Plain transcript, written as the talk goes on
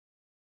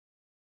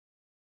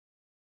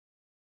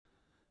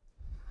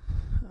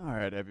All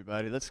right,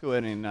 everybody, let's go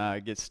ahead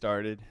and get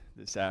started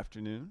this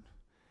afternoon.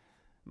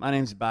 My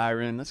name's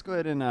Byron. Let's go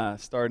ahead and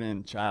start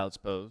in child's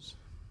pose.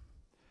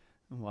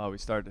 And while we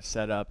start to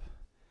set up,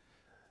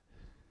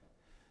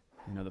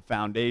 the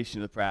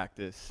foundation of the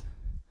practice.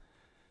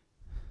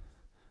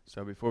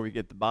 So before we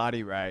get the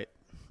body right,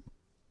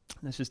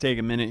 let's just take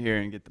a minute here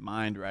and get the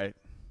mind right.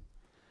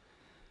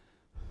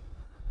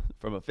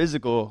 From a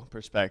physical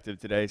perspective,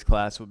 today's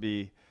class will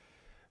be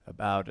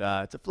about,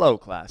 it's a flow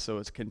class, so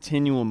it's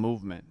continual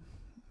movement.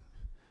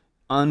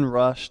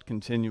 Unrushed,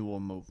 continual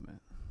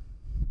movement.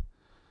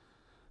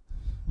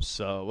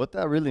 So what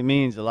that really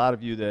means, a lot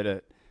of you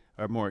that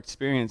are more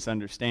experienced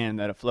understand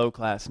that a flow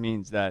class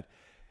means that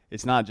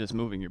it's not just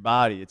moving your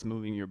body, it's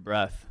moving your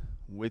breath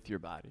with your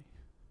body.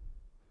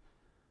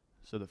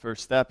 So the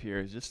first step here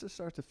is just to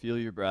start to feel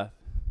your breath.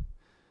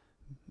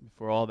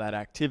 Before all that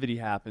activity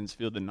happens,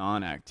 feel the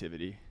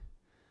non-activity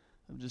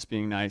of just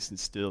being nice and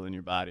still in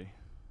your body.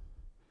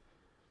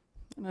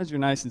 And as you're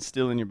nice and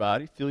still in your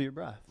body, feel your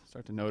breath.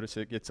 Start to notice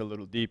it gets a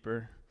little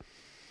deeper,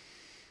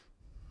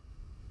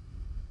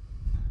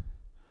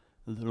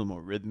 a little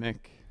more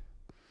rhythmic.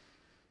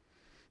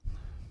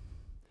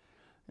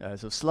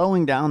 So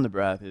slowing down the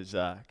breath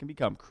can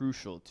become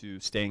crucial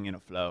to staying in a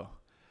flow.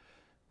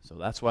 So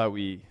that's why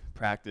we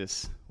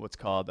practice what's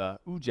called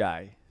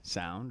ujjayi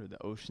sound, or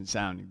the ocean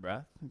sounding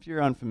breath. If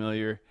you're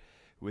unfamiliar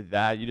with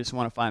that, you just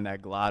want to find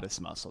that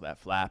glottis muscle, that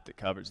flap that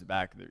covers the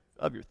back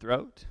of your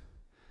throat.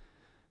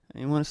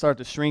 And you want to start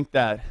to shrink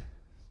that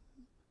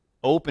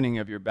opening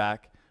of your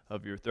back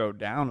of your throat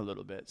down a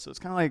little bit. So it's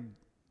kind of like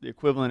the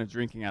equivalent of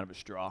drinking out of a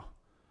straw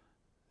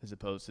as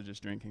opposed to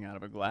just drinking out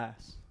of a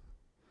glass.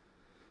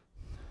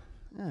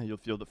 Yeah, you'll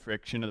feel the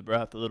friction of the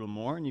breath a little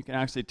more, and you can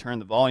actually turn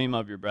the volume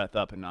of your breath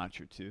up a notch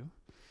or two.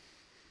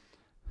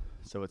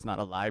 So it's not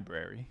a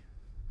library.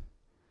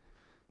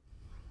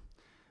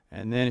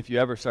 And then if you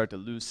ever start to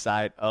lose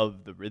sight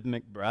of the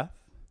rhythmic breath,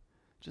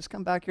 just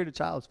come back here to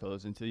child's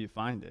pose until you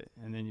find it,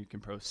 and then you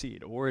can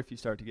proceed. Or if you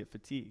start to get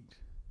fatigued.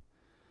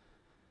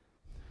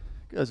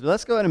 Good. So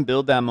let's go ahead and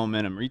build that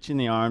momentum, reaching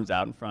the arms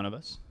out in front of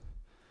us.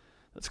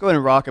 Let's go ahead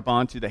and rock up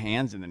onto the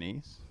hands and the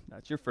knees.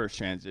 That's your first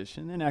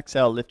transition. Then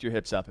exhale, lift your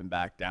hips up and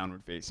back,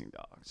 downward facing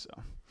dog. So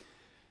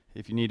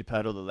if you need to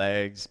pedal the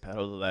legs,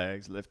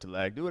 lift a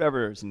leg, do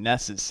whatever is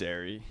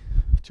necessary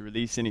to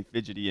release any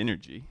fidgety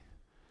energy.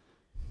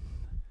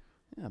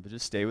 Yeah, but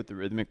just stay with the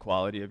rhythmic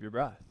quality of your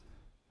breath.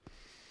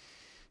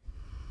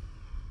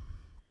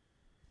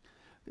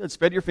 Good.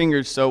 Spread your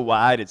fingers so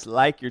wide, it's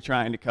like you're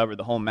trying to cover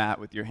the whole mat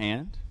with your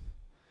hand.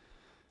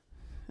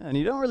 And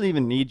you don't really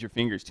even need your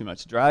fingers too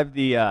much. Drive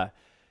the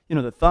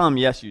thumb,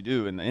 yes you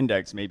do, and the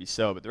index maybe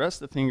so, but the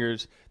rest of the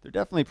fingers, they're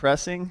definitely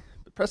pressing,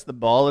 but press the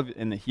ball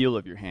and the heel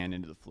of your hand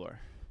into the floor.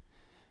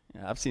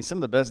 Yeah, I've seen some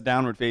of the best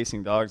downward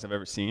facing dogs I've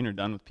ever seen are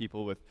done with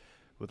people with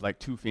like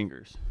 2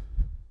 fingers.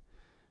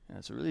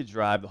 Yeah, so really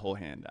drive the whole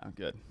hand down.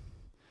 Good.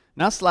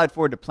 Now slide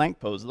forward to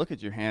plank pose. Look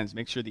at your hands.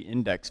 Make sure the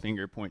index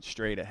finger points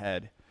straight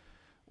ahead.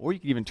 Or you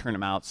can even turn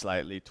them out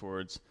slightly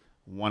towards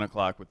 1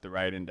 o'clock with the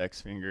right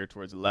index finger,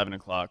 towards 11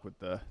 o'clock with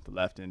the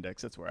left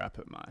index. That's where I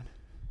put mine.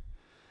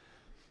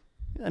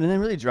 And then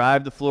really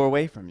drive the floor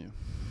away from you.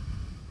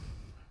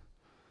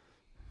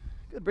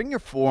 Good. Bring your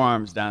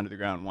forearms down to the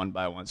ground one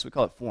by one. So we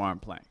call it forearm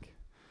plank.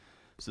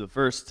 So the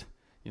first,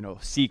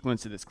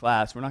 sequence of this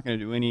class, we're not going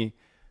to do any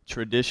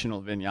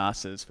traditional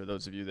vinyasas for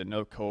those of you that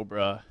know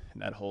Cobra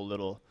and that whole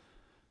little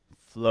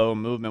flow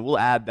movement. We'll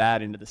add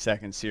that into the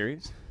second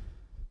series.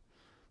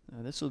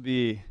 This will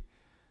be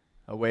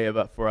a way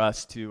for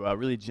us to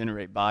really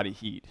generate body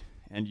heat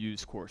and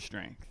use core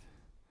strength.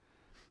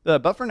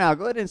 But for now,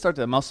 go ahead and start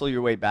to muscle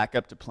your way back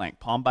up to plank.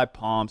 Palm by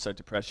palm, start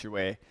to press your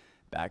way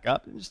back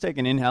up. And just take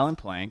an inhale in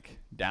plank,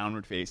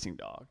 downward facing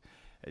dog.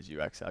 As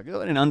you exhale, go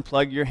ahead and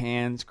unplug your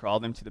hands, crawl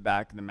them to the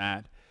back of the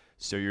mat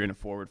so you're in a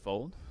forward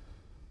fold.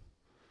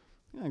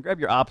 And grab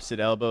your opposite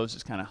elbows,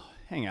 just kind of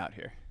hang out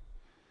here.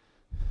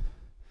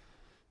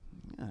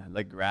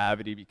 Let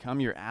gravity become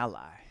your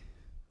ally.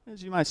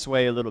 As you might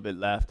sway a little bit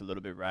left, a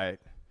little bit right.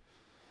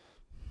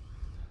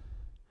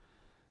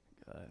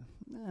 Good.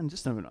 And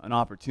just an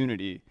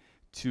opportunity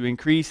to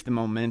increase the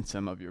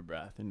momentum of your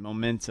breath and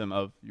momentum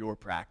of your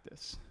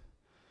practice.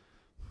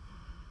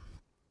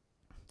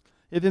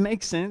 If it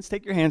makes sense,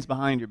 take your hands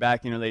behind your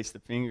back, interlace the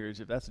fingers.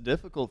 If that's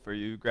difficult for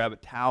you, grab a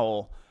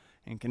towel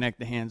and connect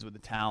the hands with the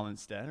towel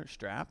instead, or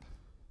strap.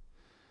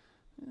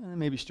 And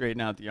maybe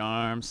straighten out the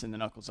arms, send the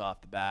knuckles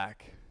off the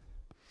back.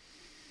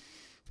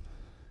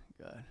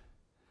 Good.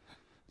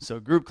 So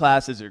group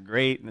classes are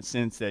great in the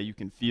sense that you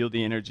can feel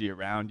the energy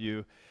around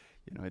you.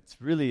 It's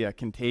really a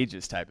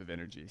contagious type of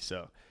energy.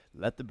 So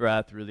let the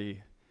breath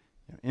really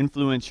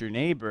influence your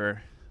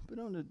neighbor, but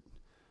at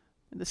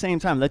the same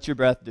time, let your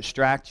breath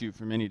distract you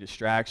from any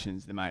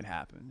distractions that might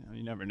happen.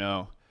 You never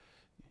know,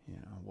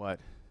 what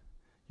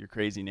your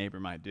crazy neighbor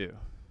might do.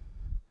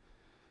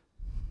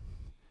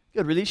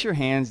 Good. Release your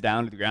hands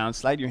down to the ground.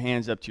 Slide your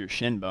hands up to your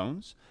shin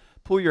bones.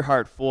 Pull your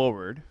heart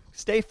forward.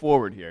 Stay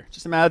forward here.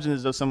 Just imagine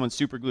as though someone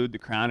super glued the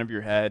crown of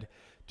your head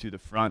to the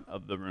front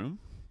of the room.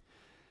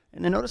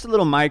 And then notice a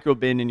little micro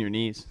bend in your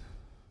knees.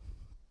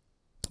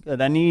 Good.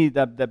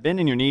 That bend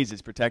in your knees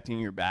is protecting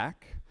your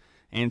back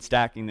and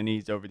stacking the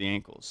knees over the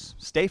ankles.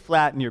 Stay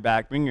flat in your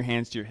back. Bring your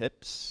hands to your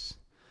hips.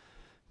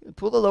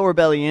 Pull the lower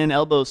belly in,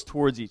 elbows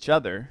towards each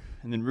other,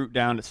 and then root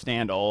down to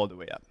stand all the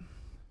way up.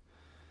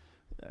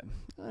 Good.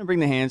 And bring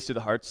the hands to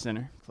the heart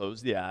center.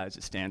 Close the eyes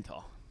to stand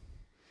tall.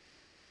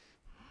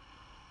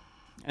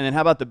 And then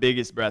how about the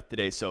biggest breath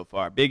today so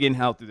far? Big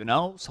inhale through the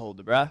nose. Hold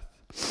the breath.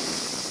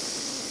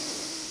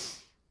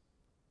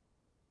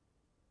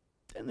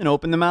 And then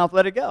open the mouth,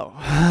 let it go.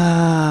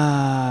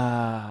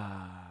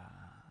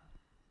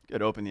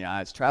 Good, open the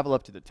eyes. Travel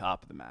up to the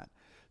top of the mat.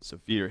 So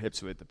feet are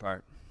hips width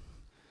apart.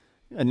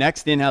 Good.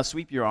 Next inhale,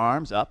 sweep your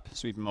arms up.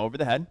 Sweep them over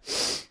the head.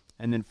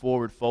 And then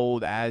forward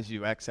fold as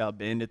you exhale.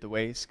 Bend at the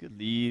waist. Good,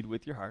 lead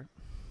with your heart.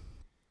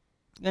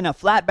 And now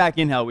flat back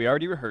inhale. We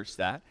already rehearsed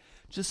that.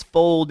 Just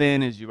fold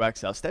in as you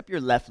exhale. Step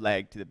your left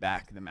leg to the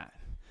back of the mat.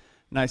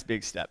 Nice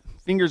big step.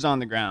 Fingers on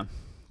the ground.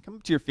 Come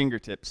up to your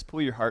fingertips.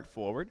 Pull your heart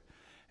forward.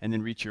 And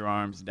then reach your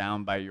arms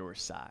down by your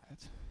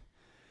sides.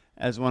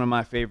 As one of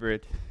my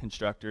favorite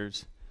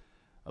instructors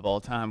of all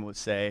time would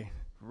say,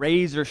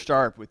 razor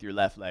sharp with your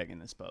left leg in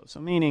this pose. So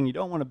meaning you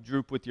don't want to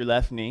droop with your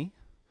left knee.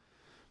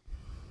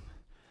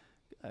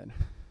 Good.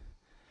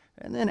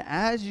 And then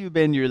as you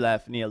bend your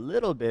left knee a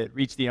little bit,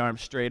 reach the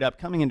arms straight up,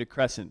 coming into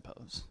crescent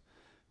pose.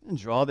 And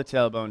draw the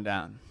tailbone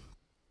down.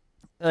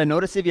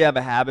 Notice if you have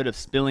a habit of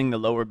spilling the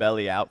lower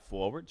belly out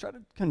forward, try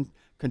to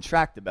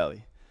contract the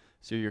belly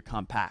so you're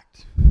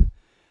compact.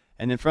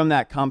 And then from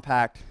that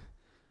compact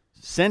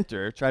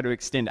center, try to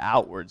extend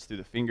outwards through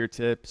the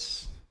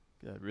fingertips.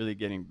 Good, really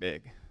getting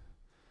big.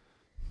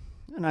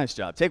 Nice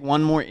job. Take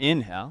one more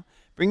inhale.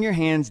 Bring your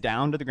hands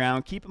down to the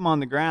ground. Keep them on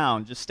the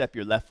ground. Just step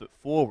your left foot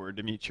forward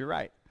to meet your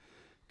right.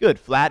 Good.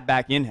 Flat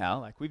back inhale,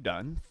 like we've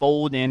done.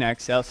 Fold in,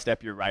 exhale,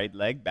 step your right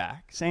leg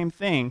back. Same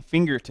thing,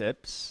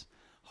 fingertips.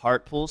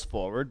 Heart pulls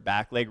forward,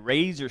 back leg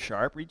razor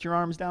sharp. Reach your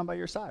arms down by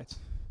your sides.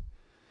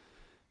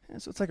 And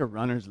so it's like a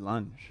runner's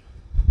lunge.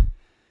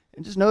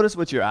 And just notice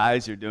what your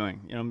eyes are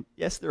doing. You know,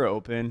 yes, they're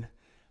open,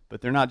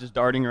 but they're not just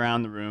darting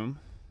around the room.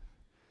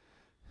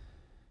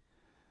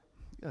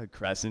 Good.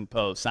 Crescent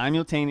pose.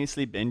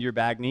 Simultaneously bend your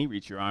back knee,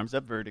 reach your arms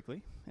up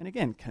vertically. And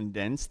again,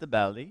 condense the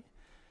belly,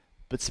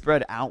 but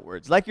spread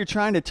outwards. Like you're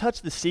trying to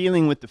touch the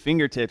ceiling with the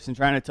fingertips and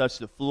trying to touch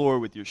the floor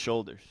with your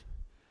shoulders.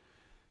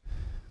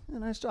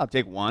 Nice job.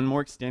 Take one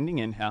more extending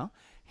inhale.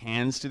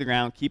 Hands to the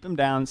ground. Keep them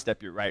down.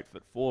 Step your right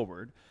foot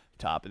forward.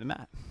 Top of the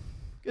mat.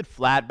 Good.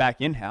 Flat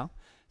back inhale.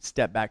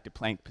 Step back to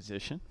plank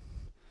position.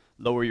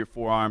 Lower your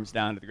forearms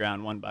down to the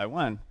ground one by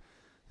one.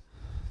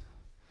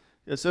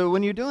 Yeah, so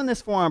when you're doing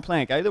this forearm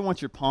plank, I either want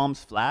your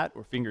palms flat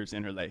or fingers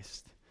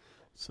interlaced.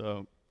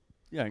 So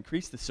yeah,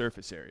 increase the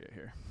surface area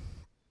here.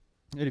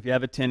 And if you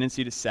have a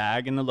tendency to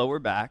sag in the lower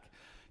back,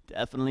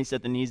 definitely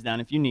set the knees down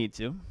if you need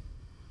to.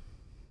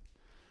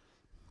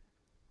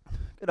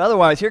 Good.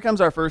 Otherwise, here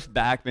comes our first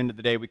back bend of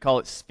the day. We call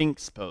it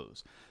Sphinx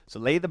pose. So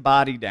lay the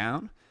body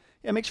down.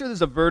 Yeah, make sure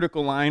there's a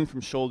vertical line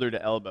from shoulder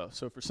to elbow.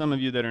 So for some of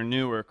you that are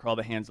newer, crawl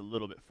the hands a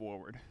little bit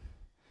forward.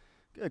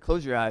 Good.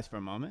 Close your eyes for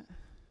a moment.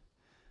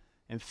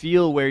 And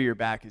feel where your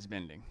back is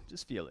bending.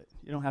 Just feel it.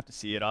 You don't have to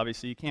see it.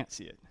 Obviously, you can't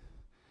see it.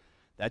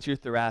 That's your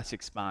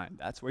thoracic spine.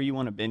 That's where you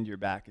want to bend your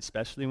back,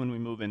 especially when we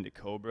move into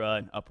cobra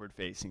and upward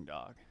facing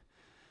dog.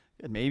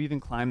 Good. Maybe even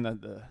climb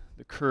the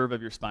curve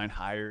of your spine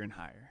higher and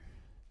higher.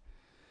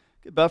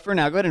 Good. Buffer.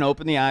 Now go ahead and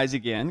open the eyes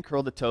again.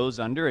 Curl the toes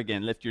under.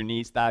 Again, lift your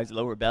knees, thighs,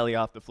 lower belly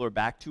off the floor.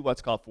 Back to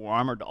what's called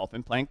forearm or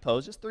dolphin plank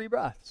pose. Just 3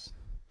 breaths.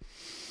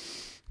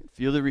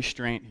 Feel the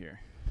restraint here.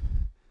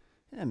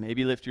 Yeah,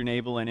 maybe lift your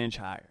navel an inch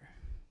higher.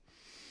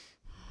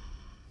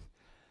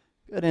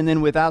 Good. And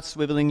then without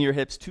swiveling your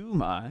hips too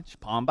much,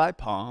 palm by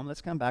palm,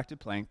 let's come back to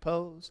plank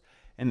pose.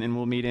 And then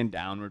we'll meet in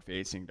downward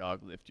facing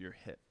dog. Lift your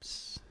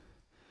hips.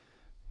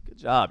 Good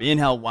job.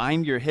 Inhale,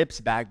 wind your hips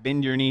back,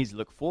 bend your knees,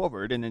 look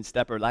forward, and then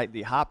step or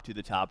lightly hop to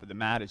the top of the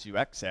mat as you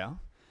exhale.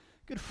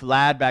 Good.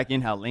 Flat back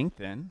inhale,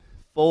 lengthen.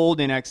 Fold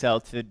in, exhale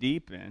to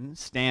deepen.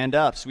 Stand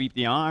up, sweep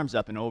the arms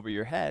up and over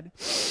your head.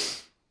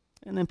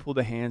 And then pull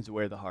the hands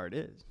where the heart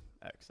is.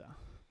 Exhale.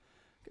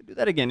 Good. Do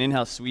that again.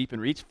 Inhale, sweep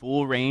and reach,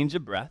 full range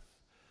of breath.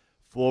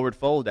 Forward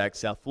fold,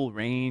 exhale, full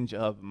range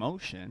of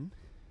motion.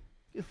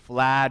 Good.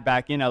 Flat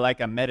back inhale like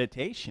a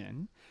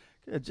meditation.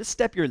 Good. Just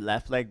step your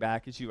left leg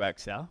back as you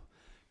exhale.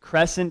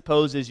 Crescent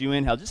pose as you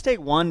inhale. Just take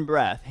one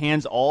breath,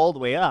 hands all the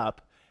way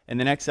up, and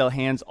then exhale,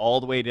 hands all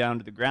the way down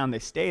to the ground. They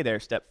stay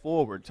there. Step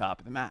forward, top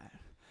of the mat.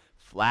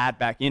 Flat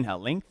back inhale,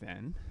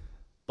 lengthen.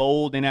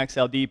 Fold and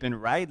exhale, deepen.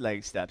 Right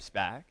leg steps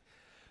back.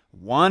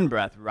 One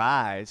breath,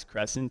 rise,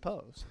 crescent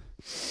pose.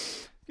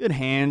 Good.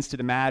 Hands to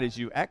the mat as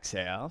you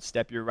exhale.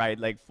 Step your right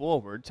leg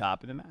forward,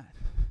 top of the mat.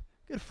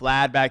 Good.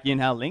 Flat back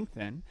inhale,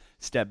 lengthen.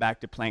 Step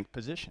back to plank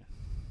position.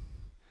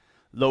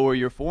 Lower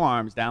your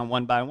forearms down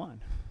one by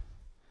one.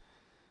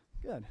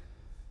 Good.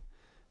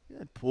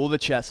 Good. Pull the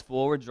chest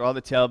forward, draw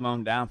the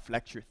tailbone down,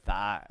 flex your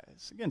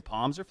thighs. Again,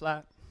 palms are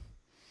flat.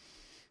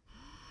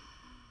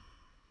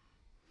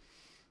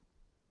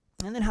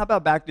 And then how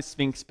about back to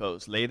Sphinx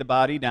pose? Lay the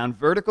body down,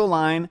 vertical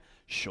line,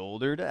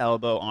 shoulder to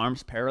elbow,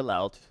 arms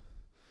parallel.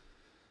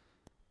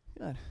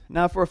 Good.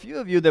 Now for a few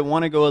of you that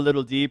want to go a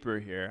little deeper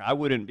here, I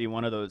wouldn't be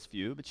one of those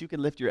few, but you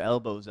can lift your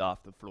elbows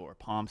off the floor,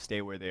 palms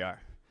stay where they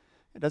are.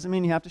 It doesn't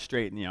mean you have to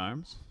straighten the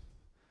arms,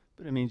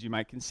 but it means you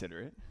might consider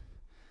it.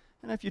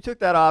 And if you took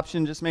that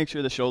option, just make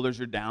sure the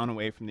shoulders are down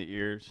away from the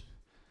ears.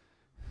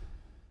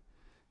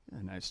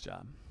 Yeah, nice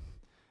job.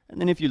 And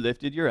then if you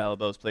lifted your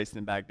elbows, place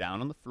them back down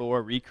on the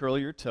floor,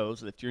 recurl your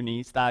toes, lift your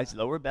knees, thighs,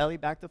 lower belly,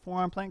 back to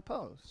forearm plank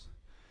pose.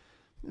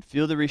 And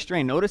feel the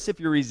restraint. Notice if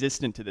you're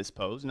resistant to this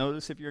pose.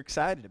 Notice if you're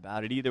excited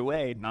about it. Either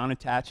way,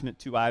 non-attachment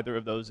to either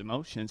of those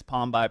emotions.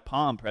 Palm by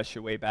palm, press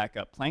your way back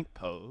up, plank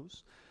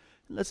pose.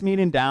 Let's meet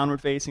in downward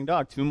facing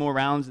dog. 2 more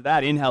rounds of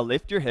that. Inhale,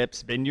 lift your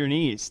hips, bend your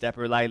knees, step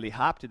or lightly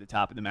hop to the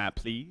top of the mat,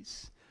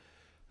 please.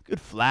 Good,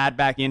 flat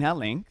back inhale,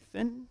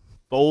 lengthen,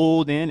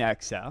 fold in,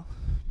 exhale,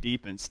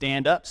 deepen,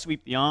 stand up,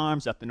 sweep the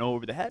arms up and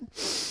over the head,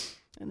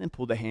 and then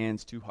pull the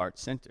hands to heart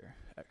center,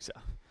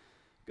 exhale.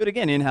 Good,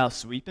 again, inhale,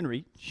 sweep and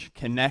reach,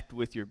 connect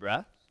with your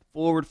breath,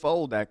 forward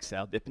fold,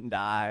 exhale, dip and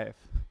dive.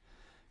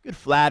 Good,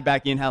 flat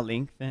back inhale,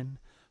 lengthen.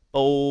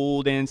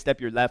 Fold in,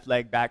 step your left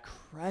leg back,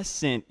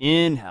 crescent,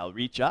 inhale,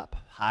 reach up,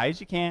 high as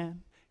you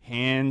can,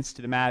 hands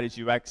to the mat as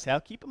you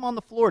exhale, keep them on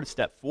the floor to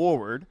step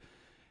forward,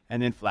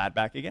 and then flat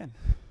back again.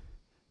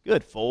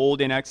 Good, fold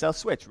in, exhale,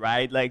 switch,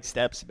 right leg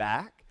steps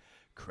back,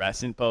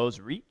 crescent pose,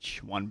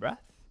 reach, 1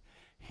 breath,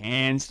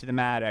 hands to the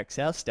mat,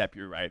 exhale, step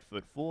your right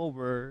foot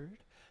forward,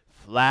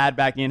 flat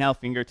back, inhale,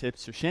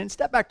 fingertips or shin,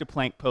 step back to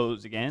plank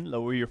pose again,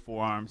 lower your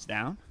forearms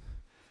down.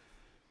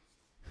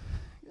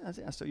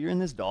 Yeah, so you're in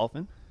this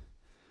dolphin.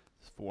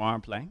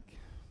 Forearm plank.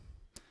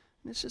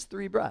 And it's just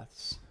 3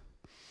 breaths.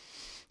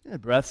 Yeah,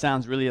 breath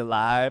sounds really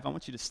alive. I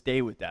want you to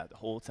stay with that the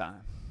whole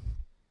time.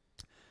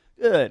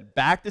 Good.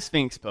 Back to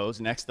Sphinx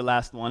pose, next to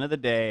last one of the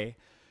day.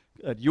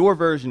 Good. Your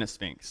version of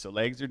Sphinx. So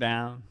legs are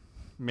down.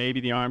 Maybe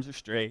the arms are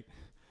straight.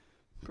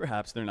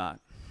 Perhaps they're not.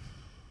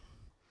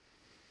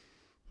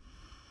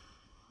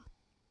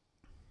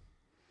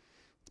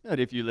 Good.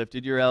 If you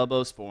lifted your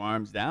elbows,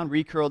 forearms down,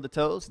 recurl the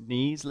toes,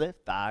 knees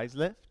lift, thighs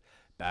lift.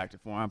 Back to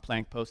forearm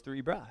plank pose, 3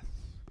 breaths.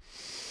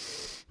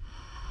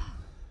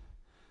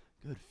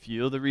 Good.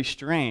 Feel the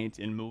restraint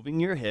in moving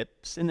your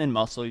hips and then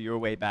muscle your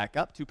way back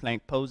up to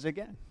plank pose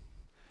again.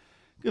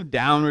 Good.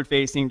 Downward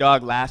facing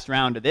dog. Last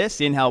round of this.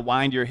 Inhale,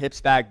 wind your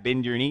hips back,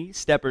 bend your knees.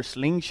 Step or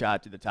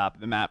slingshot to the top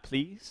of the mat,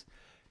 please.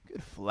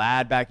 Good.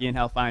 Flat back.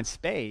 Inhale, find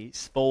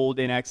space. Fold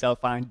in, exhale,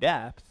 find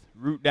depth.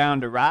 Root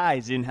down to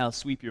rise. Inhale,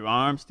 sweep your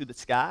arms to the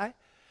sky.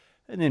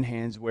 And then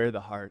hands where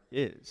the heart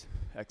is.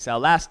 Exhale,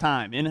 last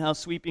time. Inhale,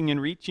 sweeping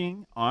and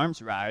reaching.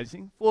 Arms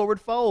rising. Forward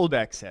fold,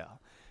 exhale.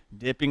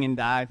 Dipping and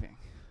diving.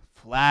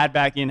 Flat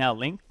back, inhale,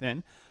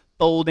 lengthen.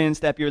 Fold in,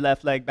 step your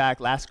left leg back.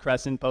 Last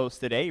crescent pose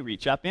today.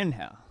 Reach up,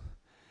 inhale.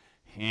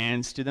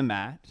 Hands to the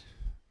mat.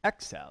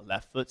 Exhale,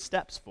 left foot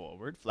steps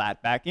forward.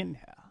 Flat back,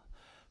 inhale.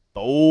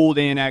 Fold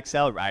in,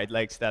 exhale. Right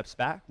leg steps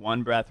back.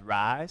 1 breath,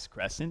 rise.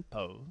 Crescent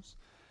pose.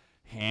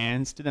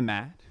 Hands to the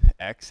mat.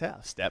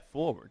 Exhale, step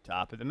forward.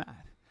 Top of the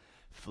mat.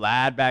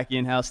 Flat back,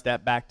 inhale,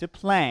 step back to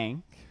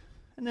plank.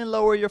 And then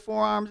lower your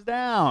forearms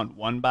down,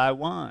 1 by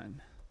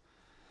 1.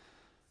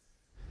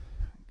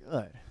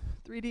 Good.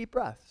 3 deep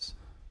breaths.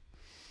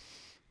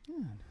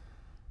 Good.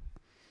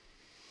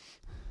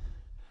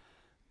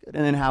 Good.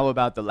 And then how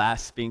about the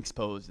last Sphinx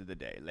pose of the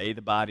day? Lay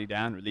the body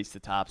down, release the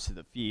tops of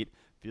the feet.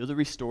 Feel the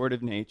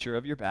restorative nature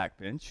of your back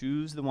bend.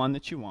 Choose the one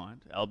that you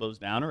want. Elbows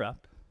down or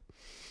up.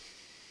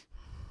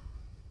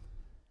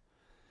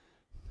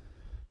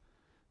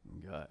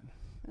 Good.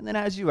 And then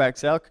as you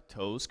exhale,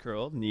 toes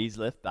curled, knees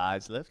lift,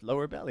 thighs lift,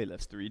 lower belly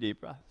lifts. 3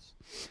 deep breaths.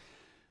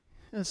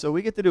 Yeah, so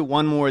we get to do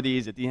 1 more of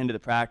these at the end of the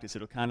practice.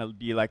 It'll kind of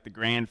be like the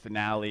grand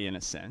finale in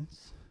a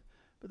sense.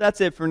 But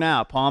that's it for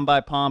now. Palm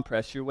by palm,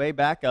 press your way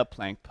back up,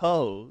 plank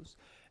pose.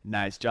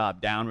 Nice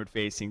job. Downward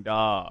facing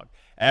dog.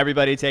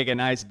 Everybody take a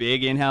nice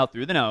big inhale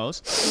through the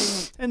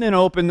nose. And then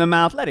open the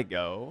mouth. Let it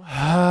go.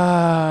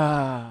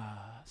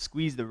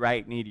 Squeeze the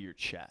right knee to your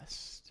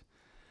chest.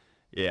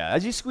 Yeah,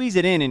 as you squeeze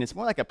it in, and it's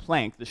more like a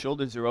plank, the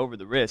shoulders are over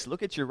the wrist,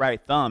 look at your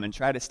right thumb and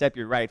try to step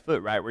your right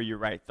foot right where your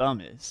right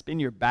thumb is. Spin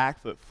your back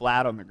foot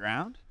flat on the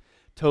ground,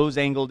 toes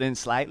angled in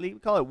slightly. We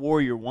call it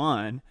Warrior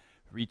 1.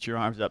 Reach your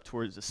arms up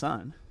towards the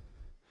sun.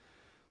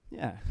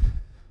 Yeah,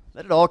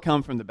 let it all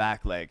come from the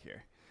back leg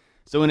here.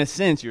 So in a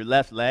sense, your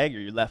left leg or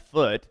your left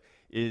foot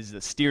is the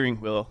steering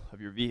wheel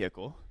of your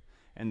vehicle,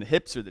 and the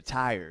hips are the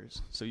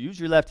tires. So use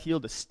your left heel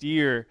to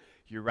steer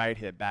your right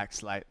hip back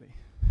slightly.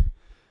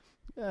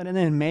 Good, and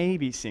then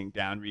maybe sink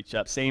down, reach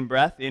up. Same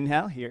breath,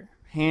 inhale here.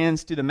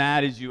 Hands to the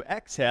mat as you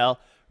exhale.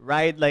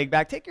 Right leg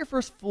back. Take your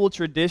first full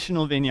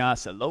traditional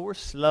vinyasa. Lower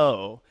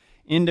slow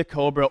into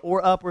cobra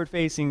or upward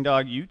facing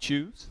dog, you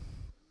choose.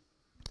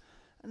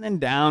 And then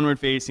downward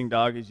facing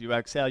dog as you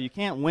exhale. You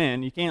can't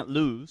win, you can't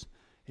lose.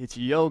 It's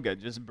yoga,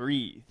 just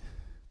breathe.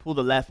 Pull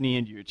the left knee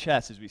into your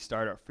chest as we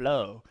start our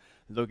flow.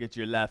 Look at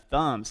your left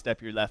thumb,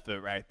 step your left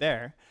foot right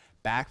there.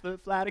 Back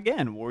foot flat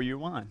again, Warrior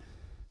 1.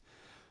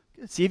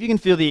 Good. See if you can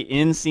feel the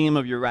inseam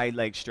of your right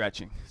leg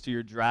stretching. So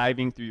you're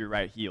driving through your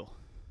right heel.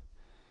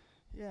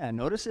 Yeah,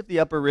 notice if the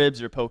upper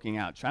ribs are poking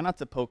out. Try not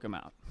to poke them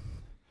out.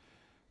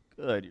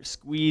 Good. You're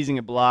squeezing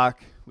a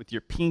block with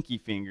your pinky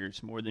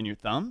fingers more than your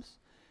thumbs.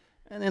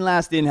 And then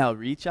last inhale,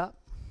 reach up.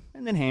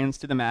 And then hands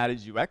to the mat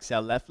as you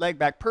exhale. Left leg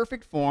back,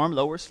 perfect form,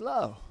 lower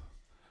slow.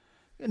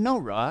 Good. No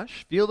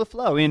rush. Feel the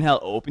flow. Inhale,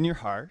 open your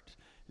heart,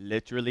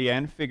 literally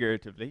and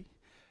figuratively.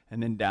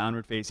 And then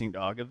downward facing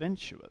dog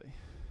eventually.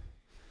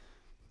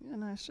 Yeah,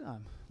 nice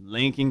job.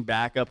 Linking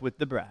back up with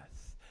the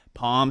breath.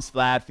 Palms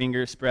flat,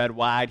 fingers spread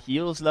wide,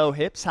 heels low,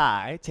 hips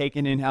high. Take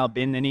an inhale,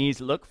 bend the knees,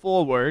 look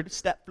forward,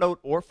 step, float,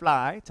 or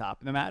fly. Top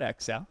of the mat,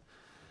 exhale.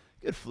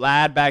 Good.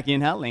 Flat back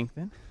inhale,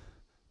 lengthen.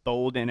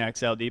 Fold in,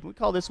 exhale deep. We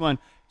call this one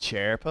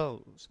chair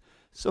pose.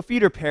 So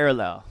feet are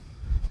parallel.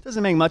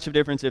 Doesn't make much of a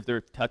difference if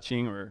they're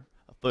touching or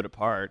a foot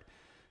apart.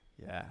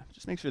 Yeah,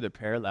 just make sure they're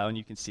parallel and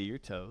you can see your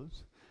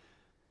toes.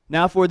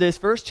 Now for this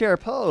first chair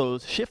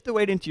pose, shift the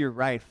weight into your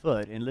right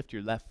foot and lift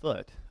your left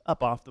foot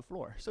up off the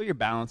floor. So you're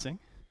balancing.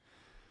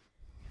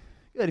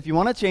 Good. If you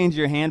want to change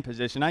your hand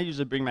position, I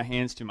usually bring my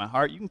hands to my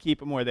heart. You can keep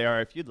them where they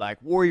are if you'd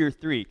like. Warrior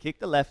 3. Kick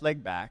the left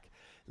leg back.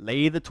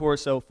 Lay the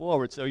torso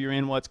forward so you're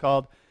in what's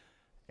called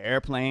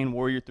airplane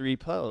warrior 3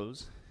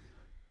 pose,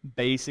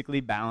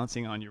 basically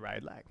balancing on your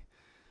right leg.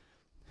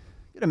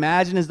 You could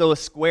imagine as though a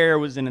square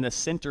was in the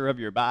center of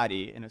your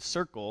body and a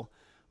circle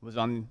was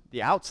on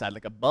the outside,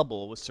 like a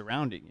bubble was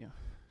surrounding you.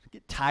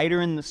 Get tighter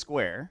in the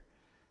square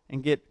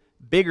and get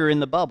bigger in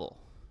the bubble.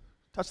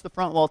 Touch the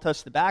front wall,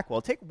 touch the back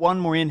wall. Take one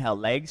more inhale.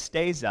 Leg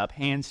stays up,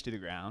 hands to the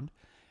ground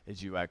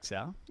as you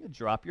exhale. You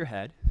drop your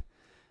head.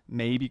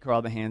 Maybe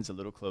crawl the hands a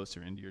little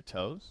closer into your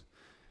toes.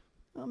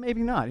 Well,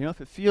 maybe not. You know,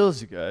 if it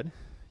feels good,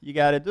 you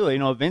got to do it. You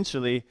know,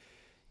 eventually,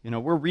 you know,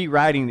 we're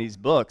rewriting these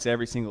books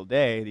every single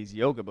day, these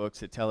yoga books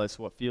that tell us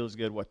what feels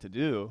good, what to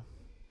do.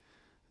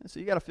 And so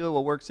you got to feel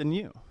what works in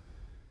you.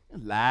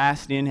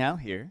 Last inhale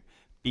here.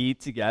 Feet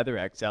together,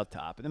 exhale,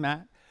 top of the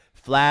mat.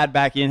 Flat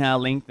back inhale,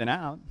 lengthen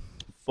out.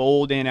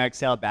 Fold in,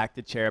 exhale, back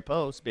to chair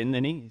pose. Bend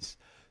the knees.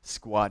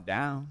 Squat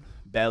down.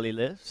 Belly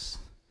lifts.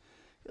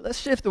 Let's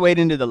shift the weight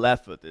into the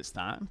left foot this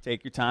time.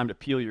 Take your time to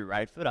peel your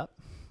right foot up.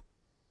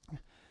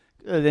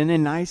 Good, and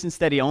then nice and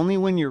steady. Only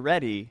when you're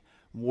ready,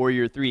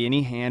 warrior 3,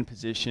 any hand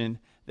position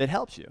that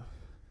helps you.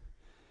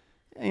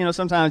 And, you know,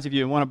 sometimes if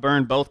you want to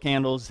burn both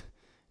candles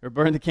or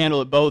burn the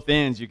candle at both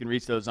ends, you can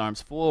reach those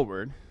arms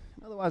forward.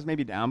 Otherwise,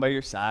 maybe down by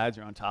your sides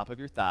or on top of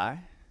your thigh.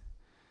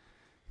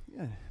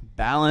 Good.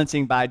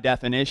 Balancing by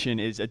definition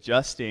is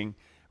adjusting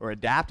or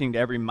adapting to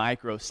every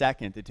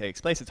microsecond that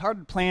takes place. It's hard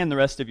to plan the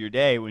rest of your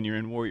day when you're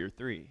in warrior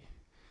 3.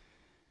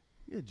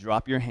 Good.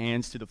 Drop your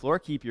hands to the floor.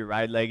 Keep your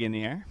right leg in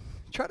the air.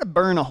 Try to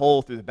burn a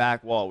hole through the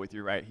back wall with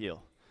your right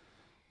heel.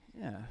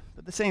 Yeah,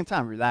 but at the same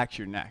time, relax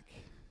your neck.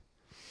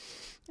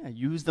 Yeah,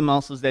 use the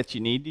muscles that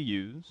you need to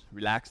use.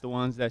 Relax the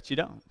ones that you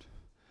don't.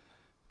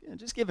 Yeah,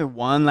 just give it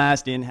one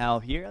last inhale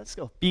here. Let's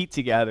go. Feet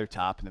together,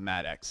 top of the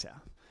mat,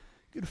 exhale.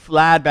 Good.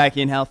 Flat back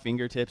inhale,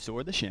 fingertips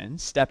or the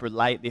shins. Step or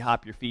lightly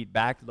hop your feet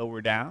back,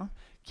 lower down.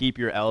 Keep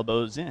your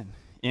elbows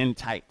in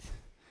tight.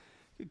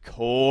 Good.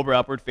 Cobra,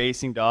 upward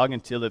facing dog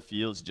until it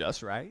feels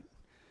just right.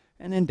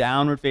 And then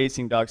downward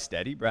facing dog,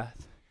 steady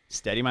breath,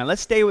 steady mind.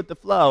 Let's stay with the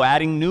flow,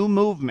 adding new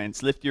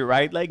movements. Lift your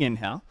right leg,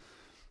 inhale.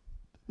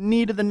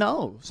 Knee to the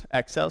nose,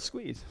 exhale,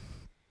 squeeze.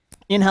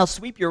 Inhale,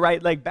 sweep your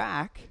right leg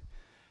back,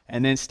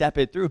 and then step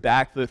it through,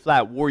 back foot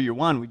flat, warrior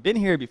 1. We've been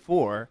here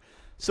before.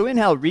 So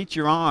inhale, reach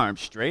your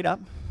arms straight up,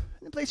 and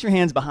then place your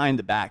hands behind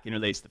the back,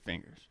 interlace the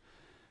fingers.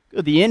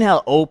 Good. The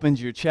inhale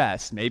opens your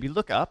chest. Maybe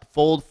look up,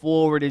 fold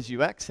forward as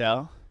you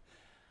exhale,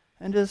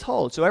 and just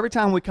hold. So every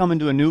time we come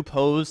into a new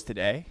pose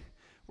today,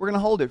 we're going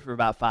to hold it for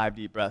about 5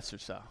 deep breaths or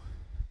so.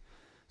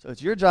 So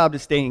it's your job to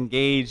stay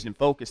engaged and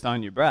focused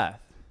on your breath.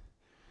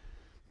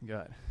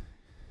 Good.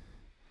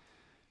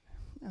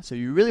 So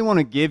you really want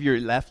to give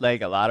your left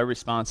leg a lot of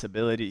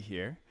responsibility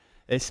here,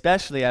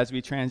 especially as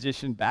we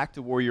transition back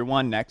to warrior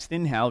 1. Next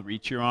inhale,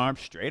 reach your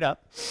arms straight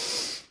up,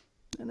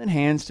 and then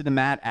hands to the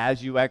mat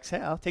as you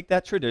exhale. Take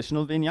that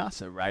traditional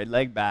vinyasa. Right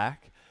leg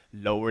back,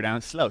 lower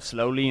down slow,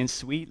 slowly and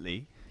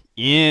sweetly.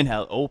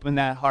 Inhale, open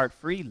that heart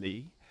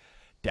freely.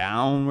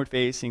 Downward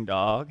facing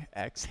dog,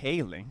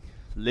 exhaling.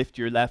 Lift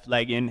your left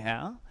leg,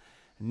 inhale.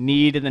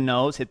 Knee to the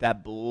nose, hit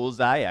that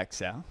bullseye,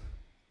 exhale.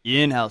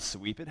 Inhale,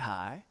 sweep it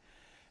high.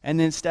 And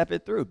then step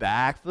it through,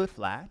 back foot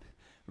flat.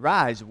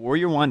 Rise,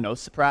 warrior 1, no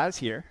surprise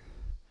here.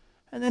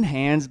 And then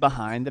hands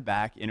behind the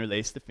back,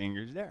 interlace the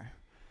fingers there.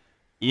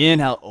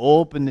 Inhale,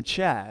 open the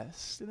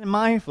chest. And then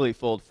mindfully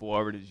fold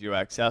forward as you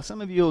exhale. Some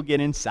of you will get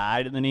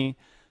inside of the knee.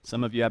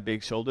 Some of you have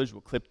big shoulders,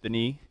 will clip the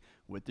knee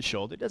with the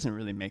shoulder. It doesn't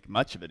really make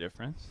much of a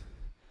difference.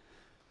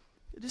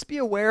 Just be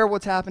aware of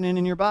what's happening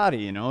in your body,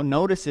 you know.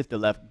 Notice if the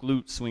left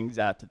glute swings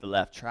out to the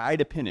left. Try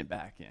to pin it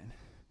back in.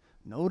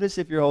 Notice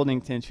if you're holding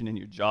tension in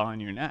your jaw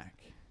and your neck.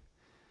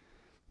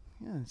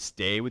 Yeah,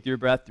 stay with your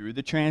breath through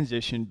the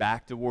transition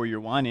back to warrior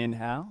 1.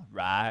 Inhale,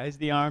 rise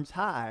the arms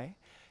high.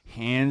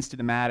 Hands to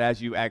the mat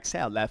as you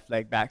exhale. Left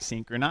leg back,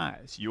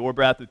 synchronize. Your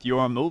breath with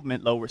your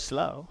movement, lower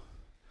slow.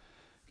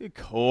 Good.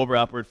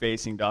 Cobra, upward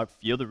facing dog.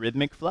 Feel the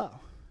rhythmic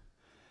flow.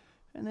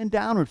 And then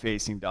downward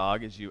facing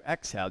dog as you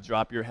exhale.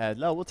 Drop your head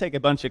low. We'll take a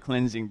bunch of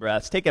cleansing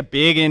breaths. Take a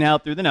big inhale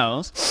through the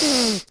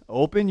nose.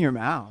 Open your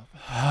mouth.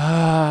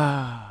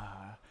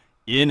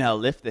 Inhale,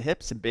 lift the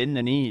hips and bend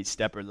the knees.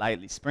 Step or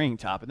lightly spring.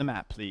 Top of the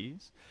mat,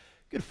 please.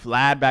 Good.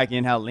 Flat back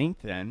inhale,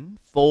 lengthen.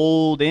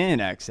 Fold in,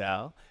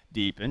 exhale.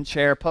 Deepen.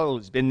 Chair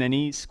pose. Bend the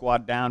knees,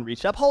 squat down,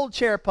 reach up. Hold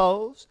chair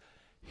pose.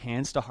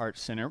 Hands to heart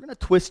center. We're going to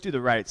twist to the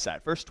right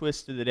side. First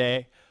twist of the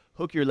day.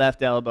 Hook your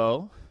left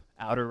elbow,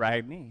 outer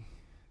right knee.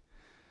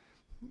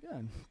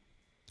 Good.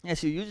 Yeah,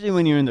 so usually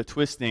when you're in the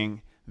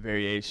twisting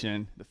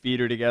variation, the feet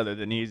are together,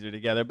 the knees are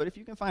together. But if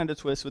you can find a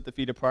twist with the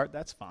feet apart,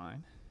 that's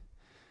fine.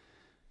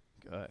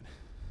 Good.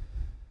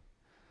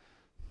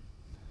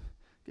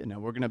 Good. Now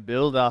we're going to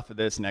build off of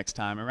this next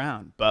time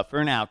around. But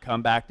for now,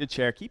 come back to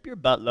chair. Keep your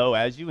butt low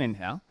as you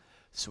inhale.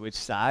 Switch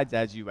sides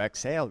as you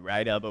exhale.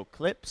 Right elbow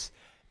clips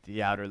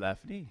the outer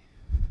left knee.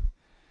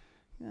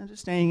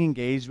 Just staying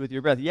engaged with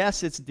your breath.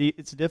 Yes, it's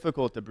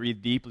difficult to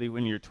breathe deeply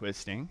when you're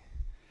twisting,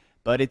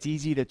 but it's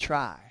easy to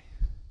try.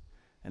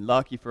 And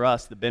lucky for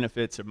us, the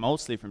benefits are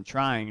mostly from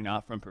trying,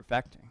 not from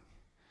perfecting.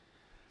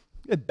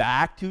 Good.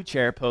 Back to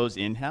chair pose.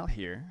 Inhale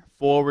here.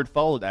 Forward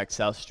fold.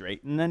 Exhale,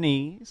 straighten the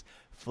knees.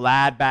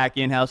 Flat back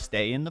inhale,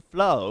 stay in the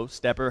flow.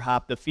 Step or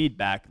hop the feet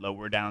back,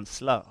 lower down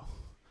slow.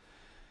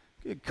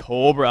 Good.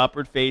 Cobra,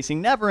 upward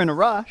facing, never in a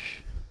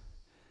rush.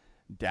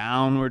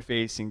 Downward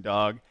facing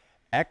dog.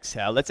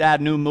 Exhale. Let's add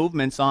new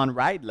movements on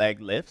right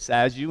leg lifts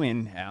as you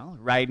inhale.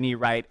 Right knee,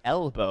 right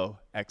elbow.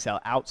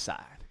 Exhale,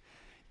 outside.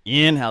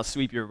 Inhale,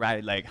 sweep your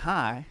right leg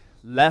high.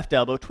 Left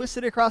elbow, twist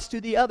it across to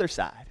the other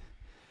side.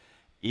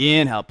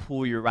 Inhale,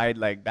 pull your right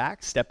leg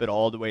back. Step it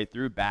all the way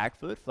through. Back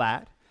foot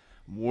flat.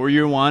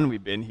 Warrior one,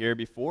 we've been here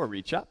before.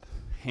 Reach up.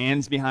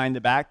 Hands behind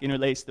the back,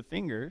 interlace the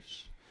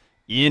fingers.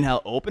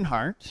 Inhale, open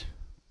heart.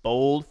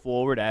 Fold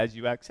forward as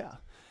you exhale.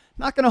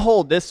 Not going to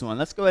hold this one.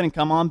 Let's go ahead and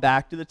come on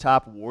back to the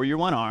top. Warrior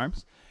one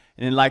arms.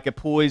 And then like a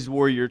poised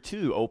warrior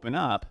two, open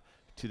up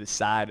to the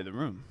side of the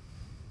room.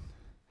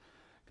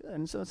 Good.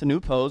 And so it's a new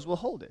pose. We'll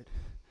hold it.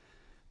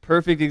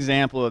 Perfect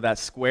example of that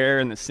square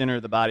in the center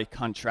of the body.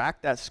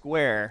 Contract that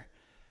square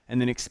and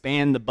then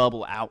expand the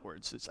bubble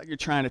outwards. It's like you're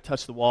trying to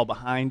touch the wall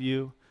behind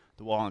you,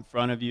 the wall in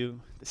front of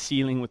you, the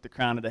ceiling with the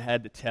crown of the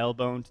head, the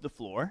tailbone to the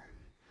floor.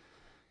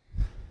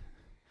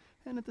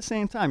 And at the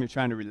same time, you're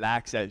trying to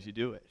relax as you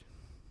do it.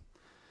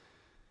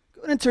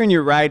 Go ahead and turn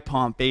your right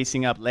palm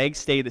facing up. Legs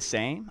stay the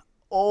same.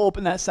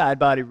 Open that side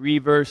body.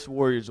 Reverse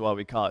warriors, what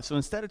we call it. So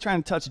instead of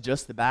trying to touch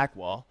just the back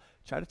wall,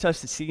 try to touch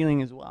the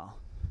ceiling as well.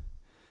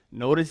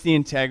 Notice the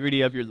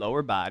integrity of your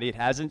lower body. It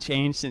hasn't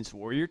changed since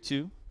warrior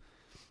two.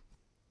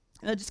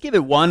 Now just give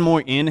it one more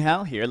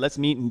inhale here. Let's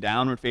meet in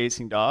downward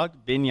facing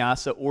dog,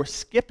 vinyasa, or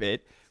skip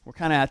it. We're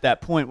kind of at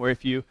that point where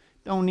if you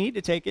don't need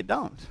to take it,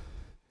 don't.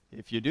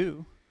 If you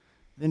do,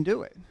 then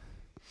do it.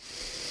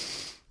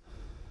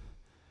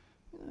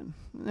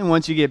 And then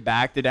once you get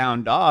back to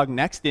down dog,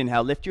 next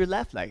inhale, lift your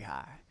left leg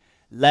high.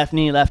 Left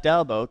knee, left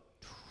elbow,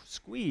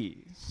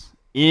 squeeze.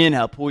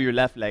 Inhale, pull your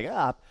left leg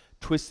up,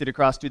 twist it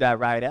across to that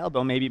right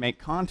elbow, maybe make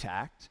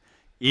contact.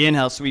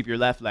 Inhale, sweep your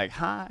left leg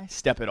high,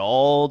 step it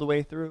all the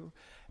way through.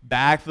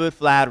 Back foot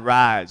flat,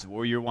 rise.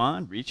 Warrior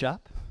one, reach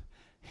up.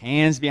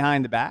 Hands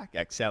behind the back,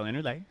 exhale,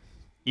 interlace.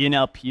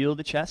 Inhale, peel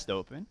the chest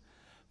open.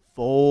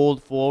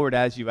 Fold forward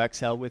as you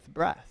exhale with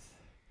breath.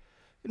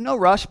 No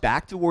rush,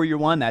 back to warrior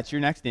one. That's your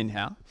next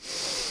inhale.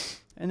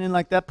 And then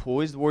like that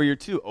poised warrior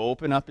two,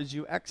 open up as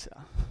you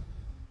exhale.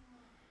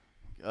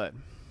 Good.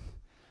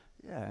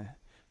 Yeah.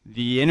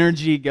 The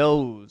energy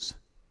goes.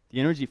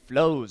 The energy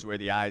flows where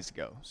the eyes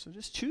go. So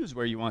just choose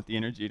where you want the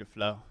energy to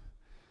flow.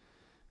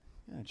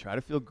 Yeah, try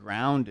to feel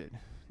grounded,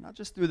 not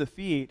just through the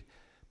feet,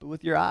 but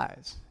with your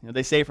eyes. You know,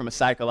 they say from a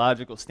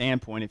psychological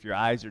standpoint, if your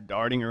eyes are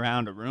darting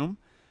around a room,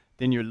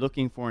 then you're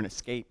looking for an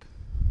escape.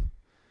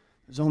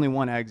 There's only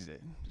one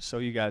exit, just so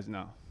you guys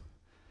know.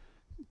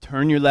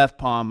 Turn your left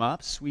palm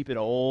up, sweep it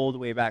all the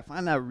way back.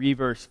 Find that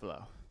reverse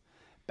flow.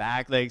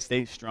 Back leg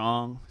stays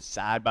strong,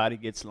 side body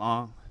gets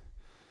long.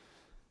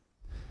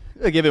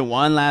 Give it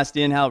one last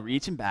inhale,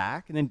 reaching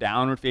back, and then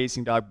downward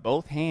facing dog,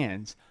 both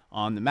hands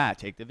on the mat.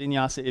 Take the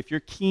vinyasa if you're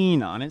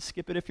keen on it,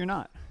 skip it if you're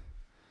not.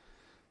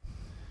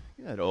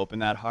 Good, open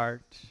that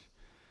heart,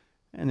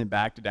 and then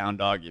back to down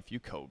dog if you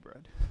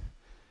cobra'd.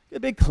 Get a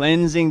big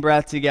cleansing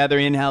breath together.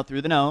 Inhale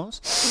through the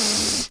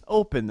nose.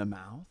 Open the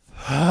mouth.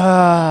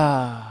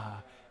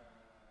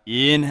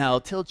 Inhale,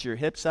 tilt your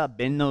hips up,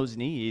 bend those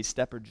knees,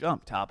 step or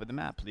jump, top of the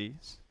mat,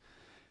 please.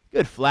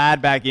 Good,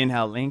 flat back,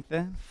 inhale,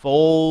 lengthen.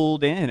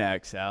 Fold in,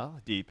 exhale,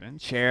 deepen.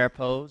 Chair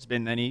pose,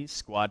 bend the knees,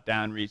 squat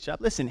down, reach up.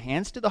 Listen,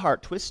 hands to the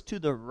heart, twist to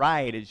the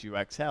right as you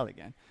exhale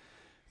again.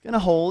 Gonna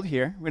hold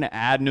here. We're gonna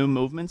add new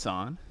movements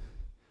on.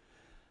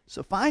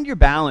 So find your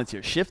balance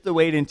here. Shift the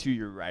weight into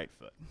your right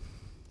foot.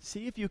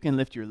 See if you can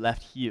lift your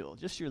left heel,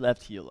 just your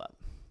left heel up.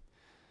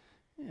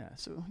 Yeah,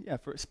 so yeah,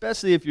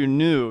 especially if you're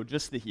new,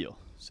 just the heel.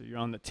 So you're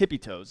on the tippy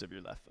toes of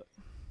your left foot.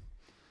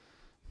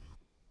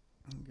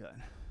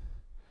 Good.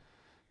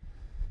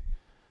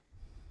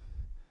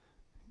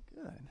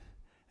 Good.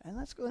 And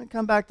let's go ahead and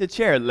come back to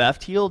chair.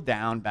 Left heel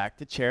down, back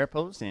to chair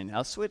pose.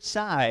 Inhale, switch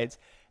sides.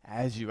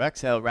 As you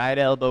exhale, right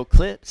elbow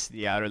clips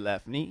the outer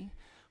left knee.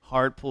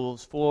 Heart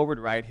pulls forward,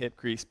 right hip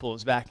crease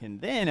pulls back. And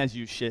then as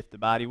you shift the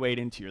body weight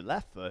into your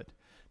left foot,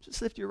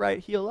 just lift your right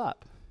heel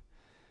up.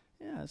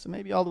 Yeah, so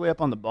maybe all the way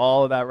up on the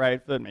ball of that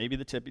right foot, maybe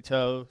the tippy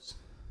toes.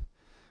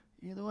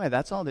 Either way,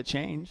 that's all that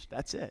changed.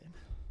 That's it.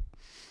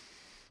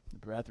 The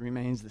breath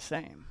remains the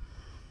same.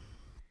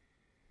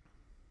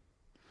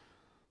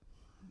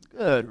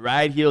 Good.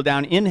 Right heel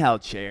down, inhale,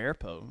 chair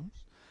pose.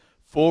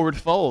 Forward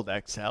fold,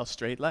 exhale,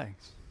 straight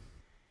legs.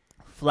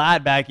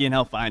 Flat back,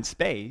 inhale, find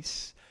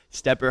space.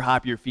 Step or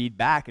hop your feet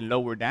back and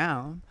lower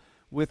down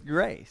with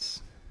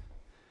grace.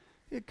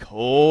 Good.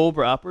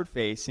 Cobra, upward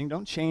facing.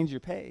 Don't change your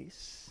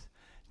pace.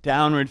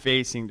 Downward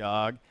facing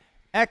dog.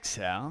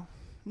 Exhale.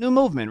 New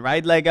movement.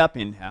 Right leg up,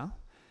 inhale.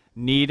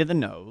 Knee to the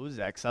nose.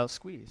 Exhale,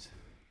 squeeze.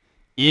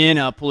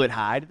 Inhale, pull it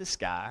high to the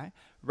sky.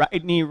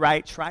 Right knee,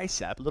 right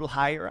tricep, a little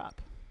higher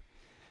up.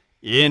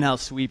 Inhale,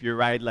 sweep your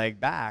right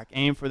leg back.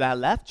 Aim for that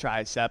left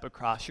tricep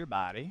across your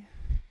body.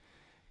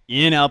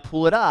 Inhale,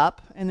 pull it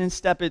up, and then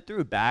step it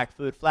through. Back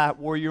foot flat,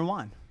 warrior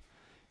one.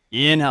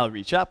 Inhale,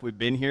 reach up. We've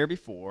been here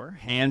before.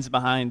 Hands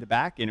behind the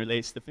back,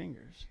 interlace the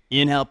fingers.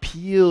 Inhale,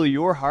 peel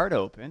your heart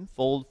open.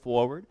 Fold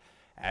forward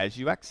as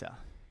you exhale.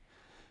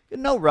 Good,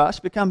 no rush,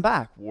 but come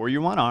back.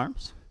 Warrior one,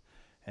 arms.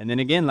 And then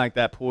again, like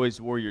that poised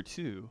warrior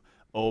two,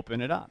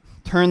 open it up.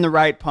 Turn the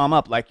right palm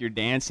up like you're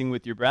dancing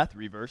with your breath.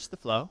 Reverse the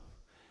flow.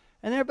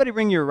 And everybody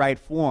bring your right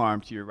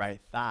forearm to your right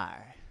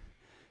thigh.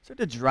 Start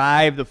to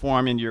drive the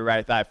forearm into your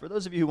right thigh. For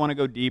those of you who want to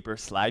go deeper,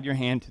 slide your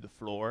hand to the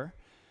floor.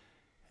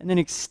 And then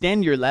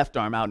extend your left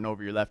arm out and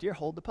over your left ear.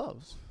 Hold the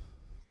pose.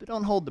 But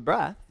don't hold the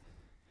breath.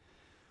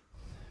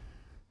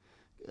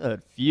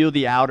 Good. Feel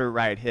the outer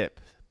right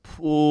hip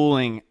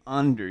pulling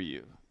under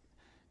you.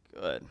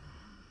 Good.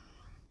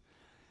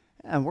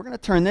 And we're going to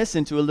turn this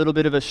into a little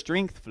bit of a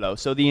strength flow.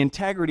 So the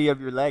integrity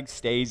of your leg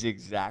stays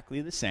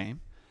exactly the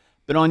same.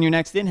 But on your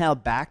next inhale,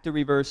 back to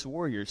reverse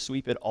warrior.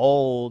 Sweep it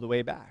all the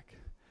way back.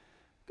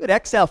 Good.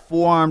 Exhale,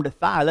 forearm to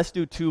thigh. Let's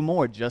do two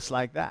more just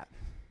like that.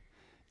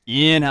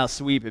 Inhale,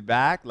 sweep it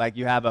back like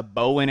you have a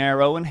bow and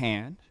arrow in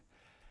hand.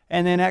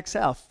 And then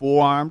exhale,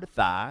 forearm to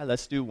thigh.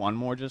 Let's do one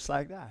more just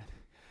like that.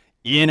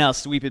 Inhale,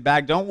 sweep it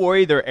back. Don't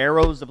worry, they're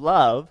arrows of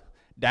love.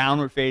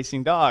 Downward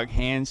facing dog,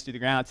 hands to the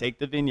ground. Take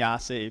the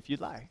vinyasa if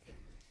you'd like.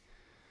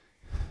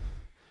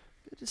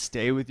 Just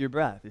stay with your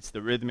breath. It's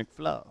the rhythmic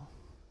flow.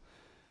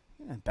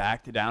 And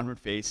back to downward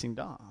facing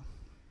dog.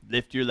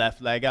 Lift your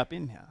left leg up,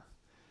 inhale.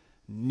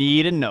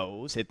 Knee to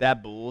nose, hit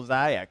that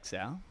bullseye,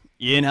 exhale.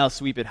 Inhale,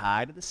 sweep it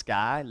high to the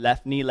sky.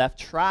 Left knee, left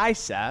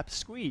tricep,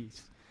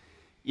 squeeze.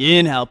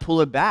 Inhale,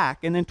 pull it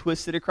back, and then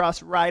twist it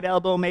across right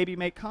elbow, maybe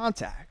make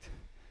contact.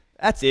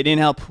 That's it.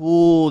 Inhale,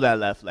 pull that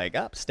left leg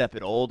up. Step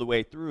it all the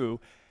way through.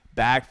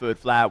 Back foot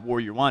flat,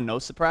 warrior one. No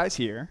surprise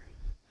here.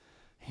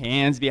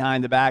 Hands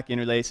behind the back,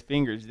 interlace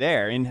fingers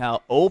there.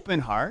 Inhale, open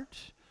heart.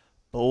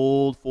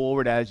 Fold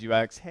forward as you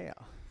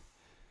exhale.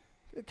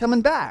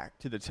 Coming back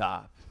to the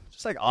top.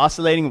 Just like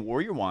oscillating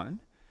warrior one.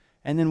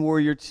 And then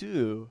warrior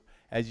two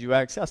as you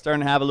exhale.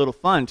 Starting to have a little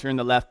fun. Turn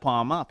the left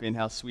palm up.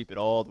 Inhale, sweep it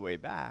all the way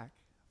back.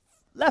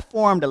 Left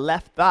forearm to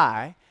left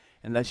thigh.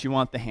 Unless you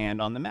want the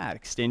hand on the mat.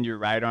 Extend your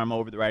right arm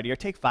over the right ear.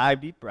 Take 5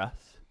 deep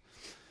breaths.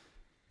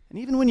 And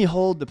even when you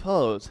hold the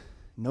pose,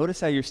 notice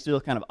how you're still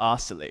kind of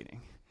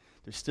oscillating.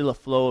 There's still a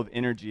flow of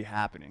energy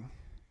happening.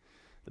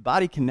 The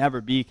body can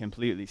never be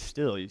completely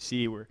still. You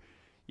see, we're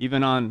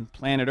even on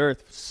planet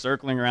Earth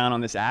circling around on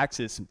this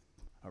axis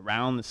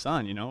around the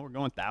sun. You know, we're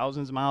going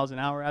thousands of miles an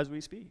hour as we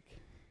speak.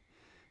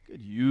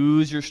 Good.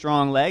 Use your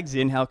strong legs.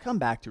 Inhale, come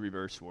back to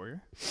reverse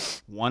warrior.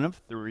 1 of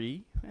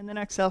 3. And then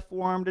exhale,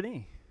 forearm to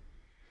knee.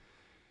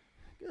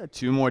 Good.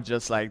 2 more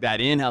just like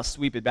that. Inhale,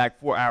 sweep it back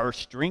for our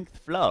strength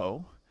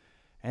flow.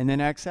 And then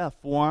exhale,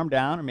 forearm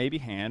down or maybe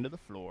hand to the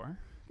floor.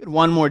 Good.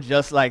 1 more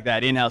just like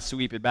that. Inhale,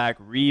 sweep it back,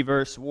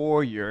 reverse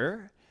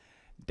warrior.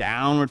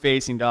 Downward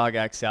facing dog,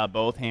 exhale,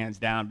 both hands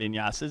down.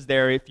 Vinyasa's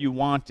there if you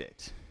want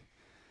it.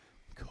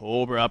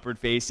 Cobra, upward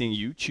facing,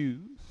 you choose.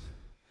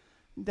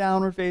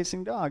 Downward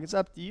facing dog, it's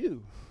up to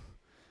you.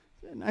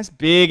 Good. Nice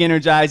big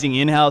energizing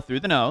inhale through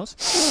the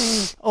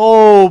nose.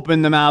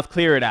 Open the mouth,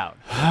 clear it out.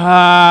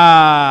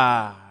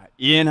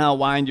 Inhale,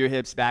 wind your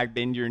hips back,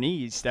 bend your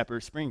knees, step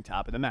or spring,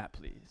 top of the mat,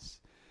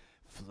 please.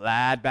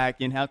 Flat back,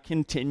 inhale,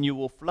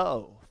 continual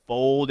flow.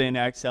 Fold in,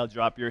 exhale,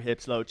 drop your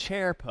hips low,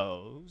 chair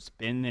pose.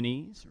 Bend the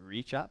knees,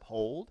 reach up,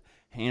 hold.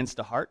 Hands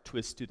to heart,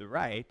 twist to the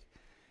right.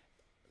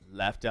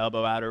 Left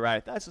elbow out or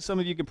right thigh. So some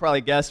of you can probably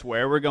guess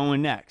where we're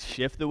going next.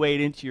 Shift the weight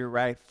into your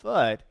right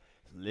foot.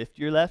 Lift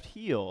your left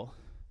heel.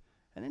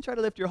 And then try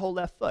to lift your whole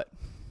left foot.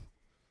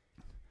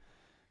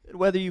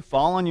 Whether you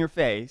fall on your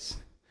face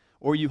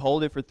or you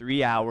hold it for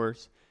 3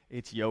 hours,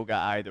 it's yoga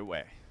either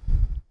way.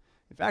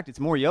 In fact, it's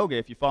more yoga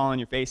if you fall on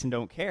your face and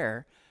don't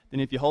care than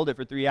if you hold it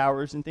for 3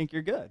 hours and think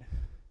you're good.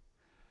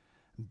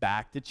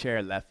 Back to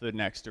chair, left foot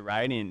next to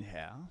right,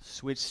 inhale.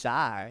 Switch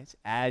sides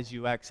as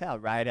you exhale.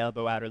 Right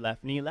elbow out or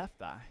left knee, left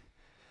thigh.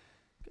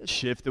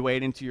 Shift the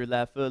weight into your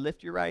left foot,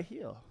 lift your right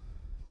heel.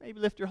 Maybe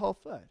lift your whole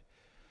foot.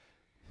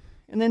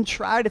 And then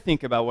try to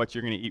think about what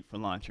you're going to eat for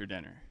lunch or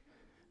dinner.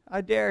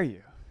 I dare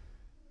you.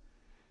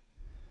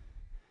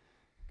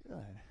 Good.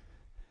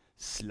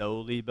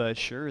 Slowly but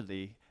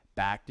surely,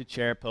 back to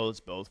chair pose,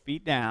 both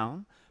feet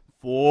down.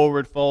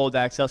 Forward fold,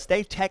 exhale.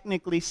 Stay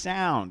technically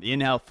sound.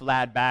 Inhale,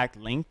 flat back,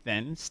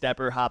 lengthen. Step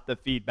or hop the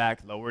feet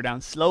back, lower down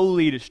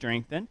slowly to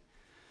strengthen.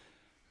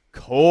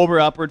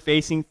 Cobra, upward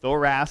facing,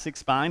 thoracic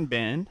spine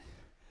bend.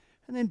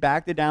 And then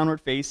back to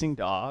downward facing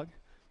dog.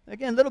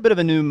 Again, a little bit of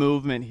a new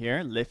movement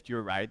here. Lift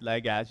your right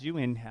leg as you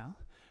inhale.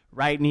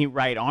 Right knee,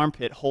 right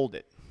armpit, hold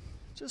it.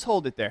 Just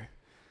hold it there.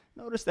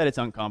 Notice that it's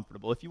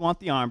uncomfortable. If you want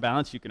the arm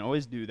balance, you can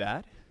always do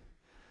that.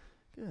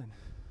 Good.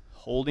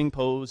 Holding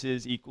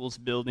poses equals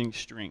building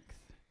strength.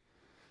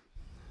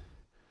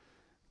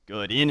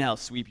 Good. Inhale,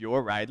 sweep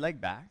your right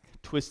leg back.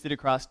 Twist it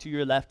across to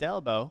your left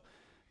elbow.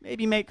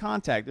 Maybe make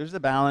contact. There's a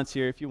balance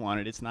here if you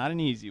want it. It's not an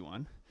easy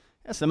one.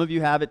 Yeah, some of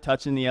you have it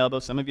touching the elbow.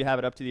 Some of you have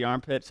it up to the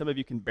armpit. Some of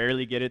you can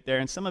barely get it there.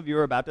 And some of you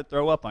are about to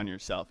throw up on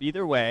yourself.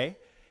 Either way,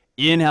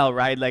 inhale,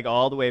 right leg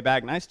all the way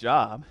back. Nice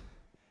job.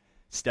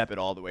 Step it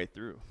all the way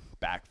through.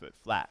 Back foot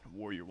flat.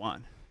 Warrior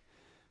one.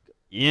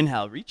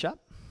 Inhale, reach up.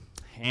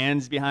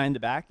 Hands behind the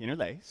back,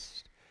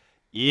 interlaced.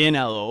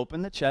 Inhale,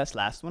 open the chest.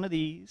 Last one of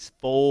these.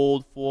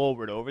 Fold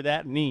forward over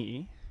that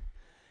knee.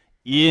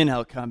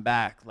 Inhale, come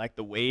back like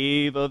the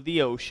wave of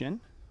the ocean.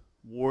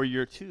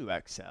 Warrior two,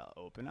 exhale,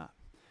 open up.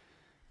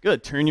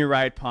 Good, turn your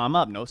right palm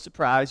up. No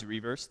surprise,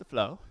 reverse the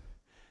flow.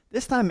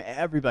 This time,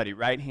 everybody,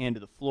 right hand to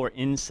the floor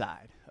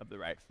inside of the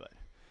right foot.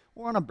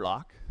 Or on a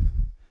block.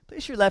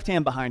 Place your left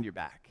hand behind your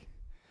back.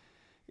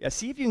 Yeah,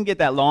 see if you can get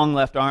that long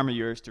left arm of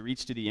yours to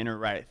reach to the inner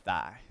right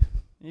thigh.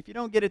 And if you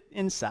don't get it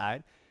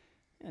inside,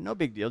 yeah, no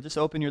big deal. Just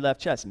open your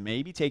left chest.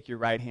 Maybe take your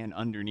right hand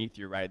underneath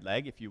your right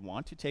leg if you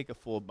want to take a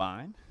full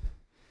bind.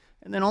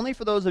 And then only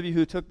for those of you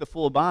who took the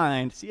full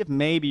bind, see if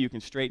maybe you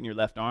can straighten your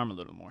left arm a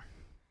little more.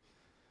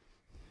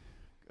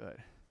 Good.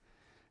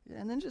 Yeah,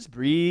 and then just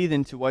breathe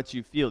into what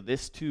you feel.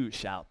 This too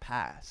shall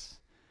pass.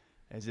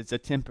 As it's a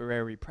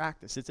temporary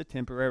practice. It's a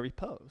temporary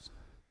pose.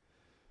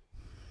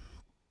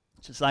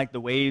 Just like the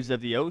waves of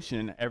the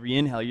ocean, every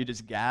inhale, you're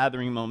just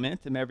gathering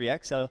momentum. Every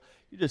exhale,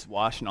 you're just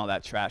washing all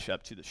that trash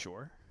up to the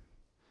shore.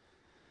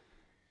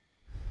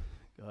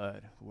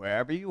 Good.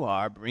 Wherever you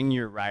are, bring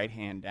your right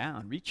hand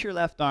down. Reach your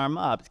left arm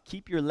up.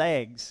 Keep your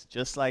legs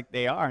just like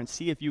they are and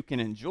see if you can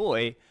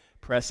enjoy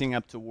pressing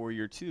up to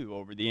warrior two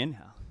over the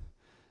inhale.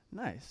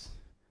 Nice.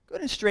 Go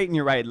ahead and straighten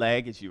your right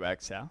leg as you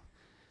exhale.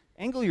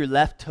 Angle your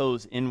left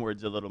toes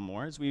inwards a little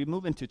more as we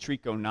move into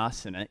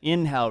Trikonasana.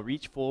 Inhale,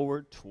 reach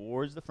forward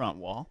towards the front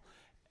wall.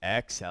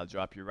 Exhale,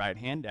 drop your right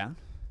hand down.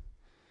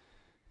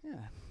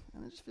 Yeah,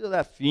 and just feel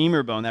that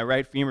femur bone, that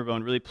right femur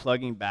bone really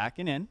plugging back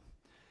and in.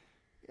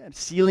 Yeah,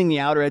 sealing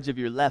the outer edge of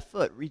your left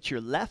foot. Reach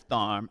your left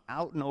arm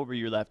out and over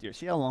your left ear.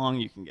 See how long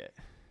you can get.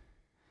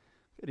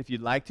 Good. If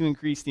you'd like to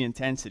increase the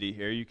intensity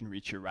here, you can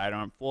reach your right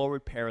arm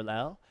forward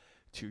parallel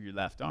to your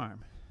left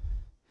arm.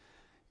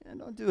 And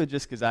don't do it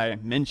just because I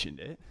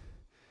mentioned it.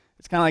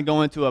 It's kind of like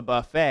going to a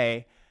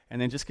buffet,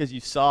 and then just because you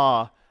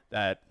saw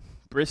that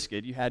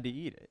brisket, you had to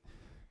eat it.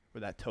 Or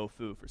that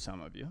tofu for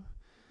some of you.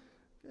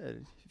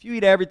 Good. If you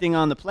eat everything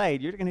on the plate,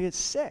 you're going to get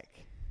sick.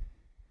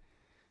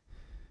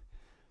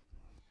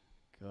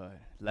 Good.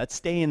 Let's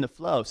stay in the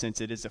flow since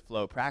it is a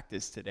flow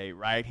practice today.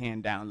 Right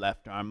hand down,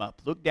 left arm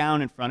up. Look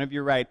down in front of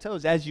your right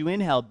toes. As you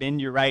inhale,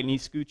 bend your right knee,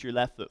 scoot your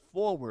left foot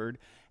forward.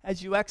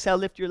 As you exhale,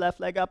 lift your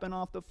left leg up and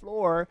off the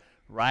floor.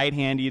 Right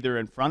hand either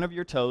in front of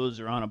your toes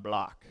or on a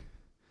block.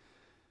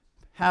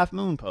 Half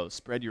moon pose.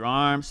 Spread your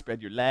arms,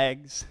 spread your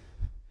legs.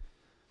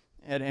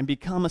 And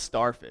become a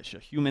starfish, a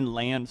human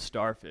land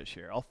starfish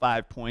here. All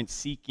 5 points,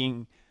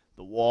 seeking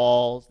the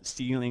walls, the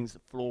ceilings, the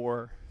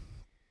floor.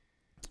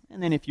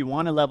 And then if you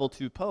want a level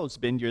 2 pose,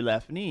 bend your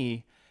left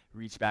knee,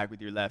 reach back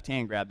with your left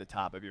hand, grab the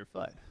top of your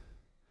foot.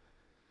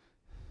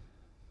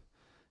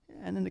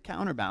 And then the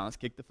counterbalance,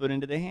 kick the foot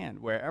into the hand.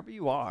 Wherever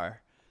you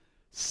are,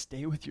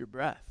 stay with your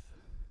breath.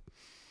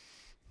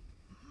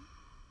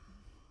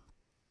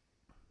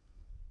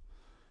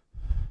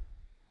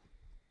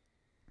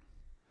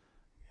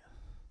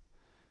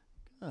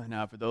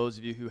 Now, for those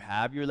of you who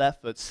have your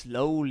left foot,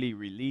 slowly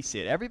release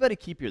it. Everybody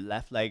keep your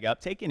left leg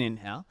up. Take an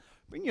inhale.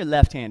 Bring your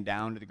left hand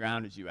down to the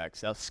ground as you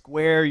exhale.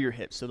 Square your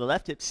hips. So the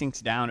left hip sinks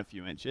down a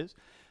few inches.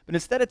 But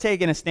instead of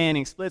taking a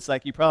standing splits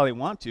like you probably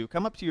want to,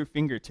 come up to your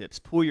fingertips.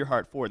 Pull your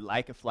heart forward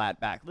like a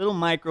flat back. Little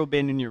micro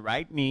bend in your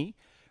right knee.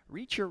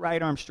 Reach your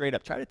right arm straight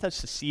up. Try to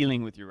touch the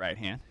ceiling with your right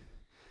hand.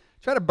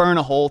 Try to burn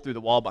a hole through the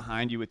wall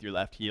behind you with your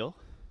left heel.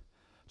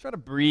 Try to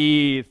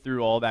breathe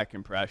through all that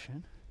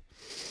compression.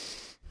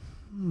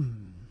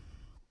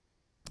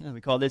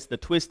 We call this the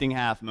twisting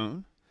half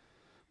moon.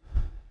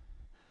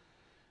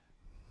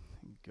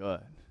 Good.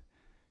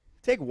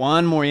 Take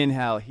one more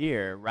inhale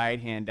here. Right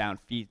hand down,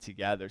 feet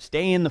together.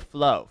 Stay in the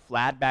flow.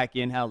 Flat back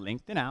inhale,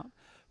 lengthen out.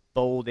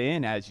 Fold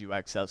in as you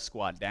exhale,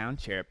 squat down,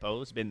 chair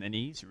pose, bend the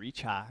knees,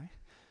 reach high.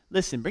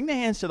 Listen, bring the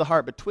hands to the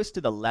heart, but twist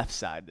to the left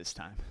side this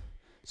time.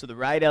 So the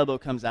right elbow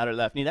comes out of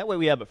left knee. That way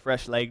we have a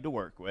fresh leg to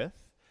work with.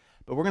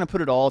 But we're going to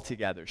put it all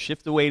together.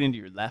 Shift the weight into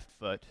your left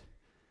foot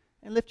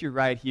and lift your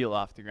right heel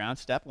off the ground.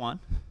 Step 1.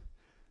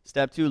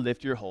 Step 2,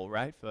 lift your whole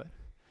right foot.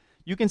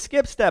 You can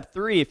skip step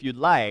 3 if you'd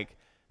like.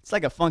 It's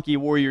like a funky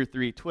warrior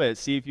 3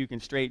 twist. See if you can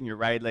straighten your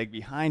right leg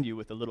behind you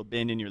with a little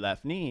bend in your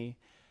left knee.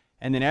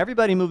 And then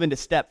everybody move into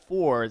step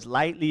 4 as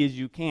lightly as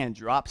you can.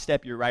 Drop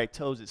step your right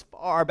toes as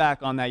far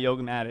back on that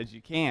yoga mat as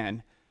you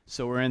can.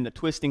 So we're in the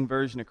twisting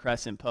version of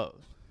crescent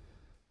pose.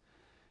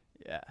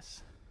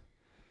 Yes.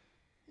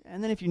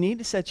 And then if you need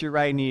to set your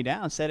right knee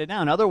down, set it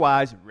down.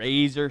 Otherwise,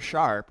 razor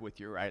sharp with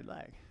your right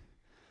leg.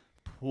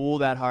 Pull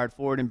that hard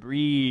forward and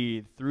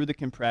breathe through the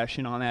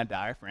compression on that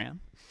diaphragm.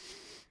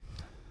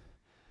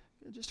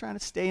 You're just trying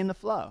to stay in the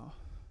flow.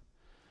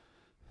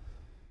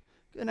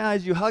 Good. Now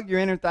as you hug your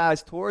inner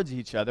thighs towards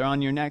each other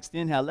on your next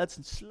inhale, let's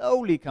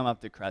slowly come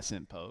up to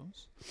crescent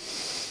pose.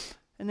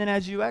 And then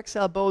as you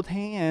exhale, both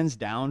hands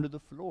down to the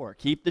floor.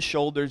 Keep the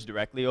shoulders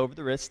directly over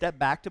the wrist. Step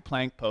back to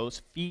plank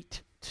pose,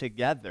 feet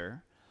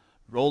together.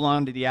 Roll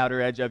onto the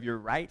outer edge of your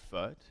right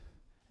foot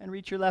and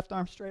reach your left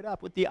arm straight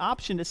up with the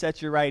option to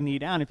set your right knee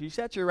down. If you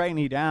set your right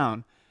knee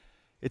down,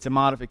 it's a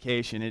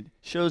modification. It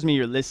shows me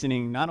you're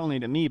listening not only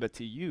to me, but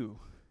to you.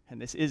 And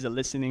this is a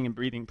listening and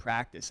breathing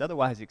practice.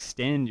 Otherwise,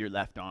 extend your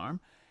left arm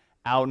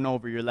out and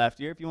over your left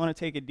ear. If you want to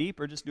take it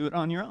deeper, just do it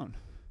on your own.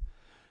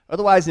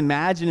 Otherwise,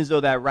 imagine as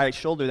though that right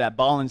shoulder, that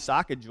ball and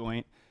socket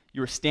joint,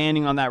 you're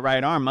standing on that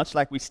right arm, much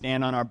like we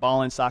stand on our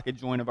ball and socket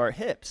joint of our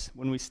hips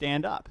when we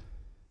stand up.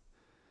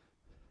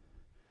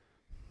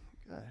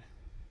 Good.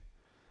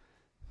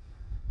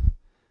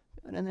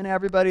 And then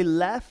everybody,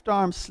 left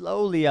arm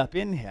slowly up,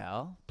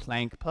 inhale,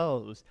 plank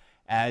pose.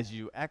 As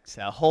you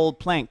exhale, hold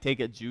plank,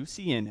 take a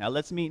juicy inhale.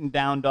 Let's meet in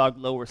down dog,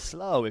 lower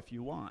slow if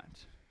you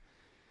want.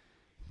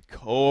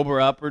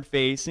 Cobra upward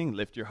facing,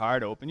 lift your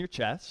heart, open your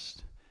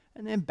chest.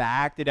 And then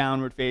back to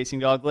downward facing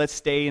dog. Let's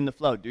stay in the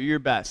flow. Do your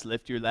best.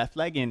 Lift your left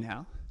leg,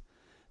 inhale.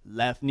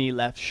 Left knee,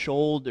 left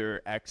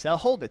shoulder, exhale.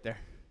 Hold it there.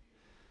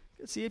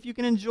 Let's see if you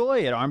can enjoy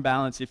it. Arm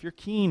balance if you're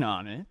keen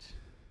on it.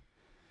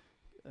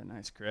 Good,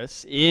 nice,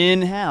 Chris.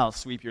 Inhale,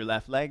 sweep your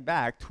left leg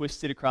back.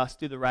 Twist it across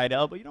to the right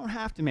elbow. You don't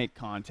have to make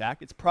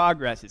contact. It's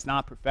progress. It's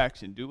not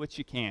perfection. Do what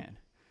you can.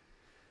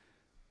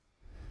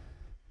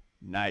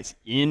 Nice.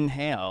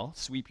 Inhale,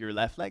 sweep your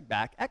left leg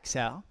back.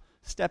 Exhale.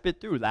 Step it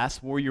through.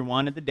 Last warrior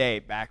 1 of the day.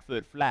 Back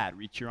foot flat.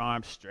 Reach your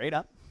arms straight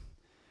up.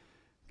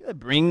 Good.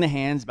 Bring the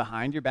hands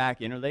behind your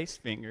back. Interlace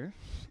fingers.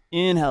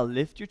 Inhale.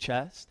 Lift your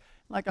chest.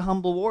 Like a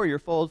humble warrior,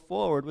 fold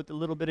forward with a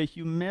little bit of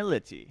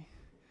humility.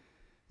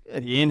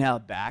 Good. Inhale.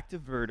 Back to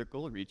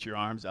vertical. Reach your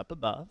arms up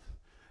above.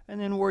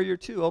 And then warrior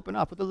 2. Open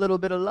up with a little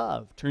bit of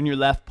love. Turn your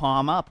left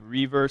palm up.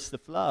 Reverse the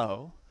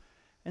flow.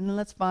 And then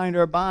let's find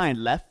our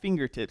bind. Left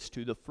fingertips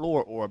to the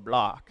floor or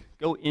block.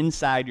 Go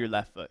inside your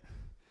left foot.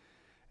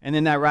 And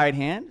then that right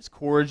hand just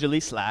cordially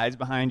slides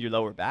behind your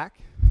lower back.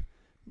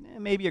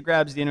 And maybe it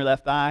grabs the inner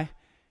left thigh.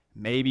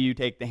 Maybe you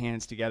take the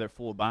hands together,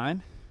 full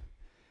bind.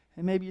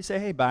 And maybe you say,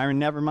 hey, Byron,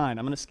 never mind.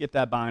 I'm going to skip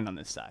that bind on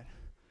this side.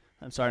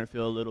 I'm starting to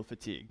feel a little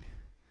fatigued.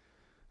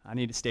 I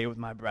need to stay with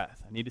my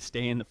breath. I need to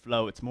stay in the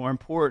flow. It's more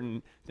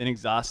important than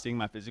exhausting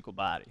my physical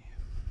body.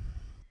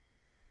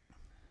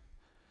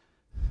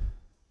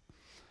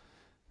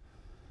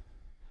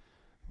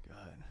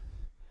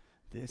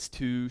 This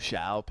too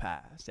shall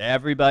pass.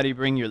 Everybody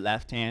bring your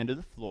left hand to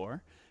the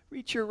floor.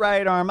 Reach your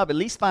right arm up. At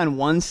least find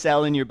one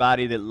cell in your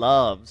body that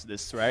loves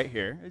this right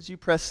here. As you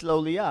press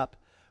slowly up,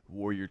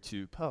 warrior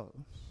 2 pose.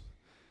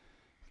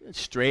 Good.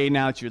 Straighten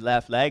out your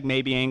left leg.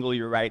 Maybe angle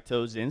your right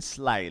toes in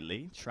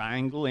slightly.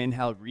 Triangle,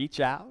 inhale,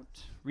 reach out.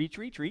 Reach,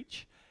 reach,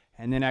 reach.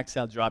 And then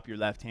exhale, drop your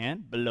left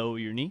hand below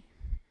your knee.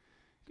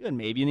 Good.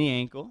 Maybe in the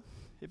ankle.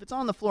 If it's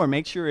on the floor,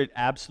 make sure it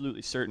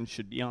absolutely certain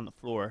should be on the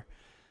floor.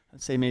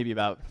 I'd say maybe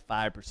about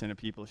 5% of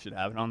people should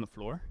have it on the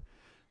floor.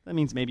 That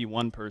means maybe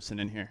one person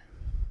in here.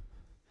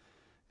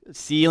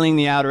 Sealing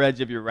the outer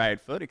edge of your right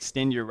foot.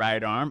 Extend your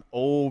right arm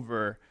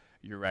over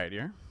your right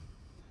ear.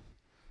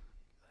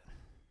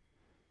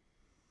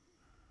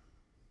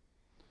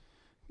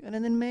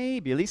 And then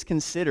maybe at least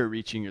consider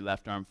reaching your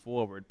left arm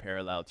forward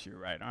parallel to your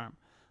right arm.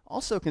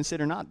 Also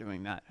consider not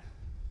doing that.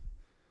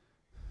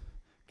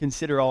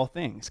 Consider all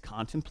things.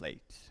 Contemplate.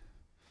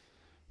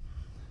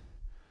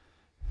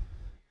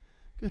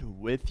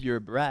 Good. With your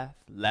breath,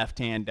 left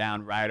hand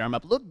down, right arm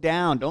up. Look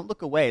down. Don't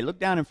look away. Look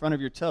down in front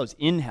of your toes.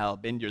 Inhale,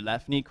 bend your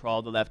left knee,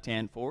 crawl the left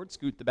hand forward,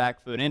 scoot the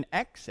back foot in.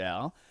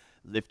 Exhale,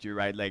 lift your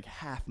right leg,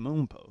 half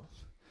moon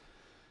pose.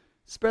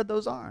 Spread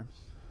those arms.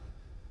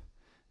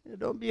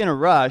 Don't be in a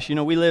rush. You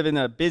know, we live in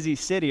a busy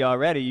city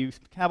already. You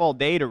have all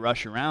day to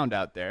rush around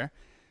out there.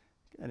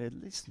 Good.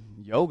 At least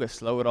yoga,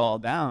 slow it all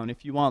down.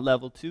 If you want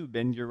level 2,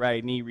 bend your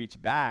right knee,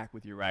 reach back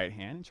with your right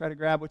hand, and try to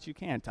grab what you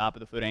can, top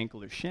of the foot,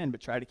 ankle, or shin,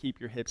 but try to keep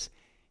your hips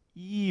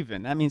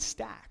even. That means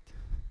stacked.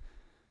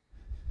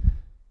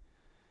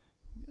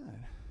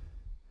 Good.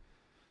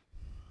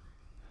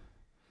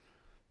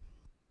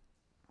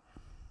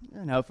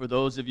 And now for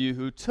those of you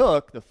who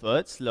took the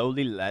foot,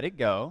 slowly let it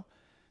go.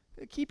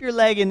 Keep your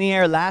leg in the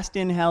air. Last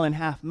inhale in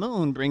half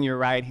moon. Bring your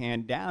right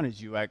hand down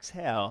as you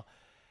exhale.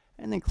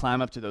 And then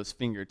climb up to those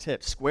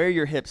fingertips. Square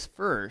your hips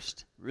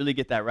first. Really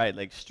get that right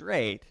leg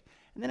straight.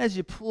 And then as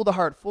you pull the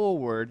heart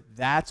forward,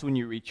 that's when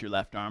you reach your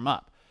left arm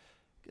up.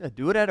 Good.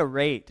 Do it at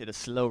a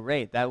slow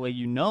rate. That way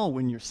you know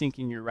when you're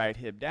sinking your right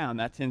hip down.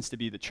 That tends to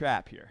be the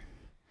trap here.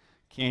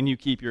 Can you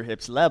keep your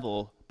hips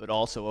level, but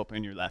also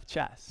open your left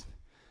chest?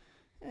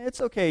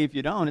 It's okay if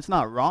you don't. It's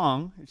not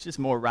wrong. It's just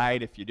more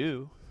right if you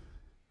do.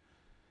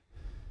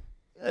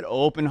 Good.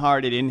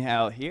 Open-hearted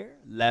inhale here.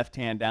 Left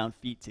hand down,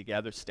 feet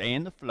together. Stay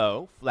in the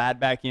flow. Flat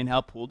back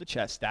inhale, pull the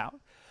chest out.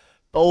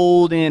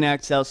 Fold in,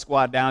 exhale,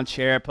 squat down,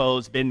 chair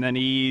pose, bend the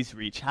knees,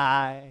 reach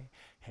high.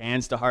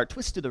 Hands to heart,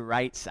 twist to the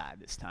right side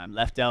this time.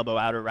 Left elbow,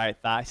 outer right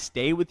thigh.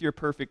 Stay with your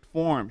perfect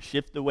form.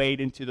 Shift the weight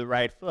into the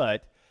right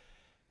foot.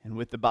 And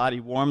with the body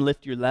warm,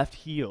 lift your left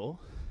heel,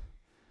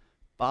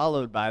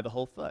 followed by the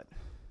whole foot.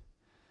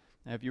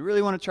 Now, if you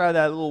really want to try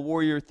that little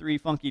Warrior 3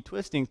 funky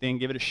twisting thing,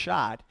 give it a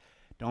shot.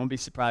 Don't be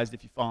surprised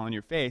if you fall on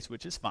your face,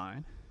 which is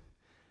fine.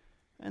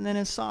 And then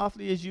as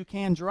softly as you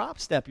can, drop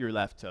step your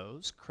left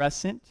toes,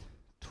 crescent,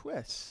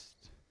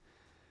 twist.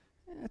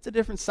 It's a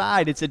different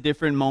side. It's a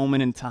different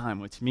moment in time,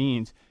 which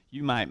means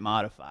you might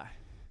modify.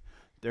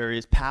 There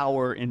is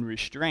power in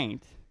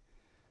restraint,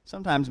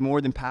 sometimes more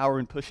than power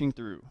in pushing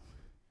through.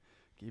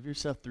 Give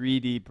yourself 3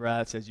 deep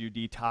breaths as you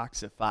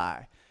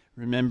detoxify,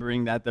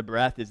 remembering that the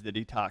breath is the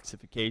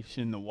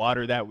detoxification, the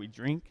water that we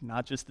drink,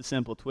 not just the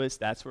simple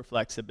twist. That's for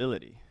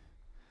flexibility.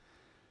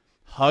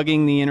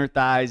 Hugging the inner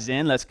thighs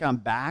in. Let's come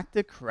back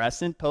to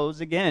crescent pose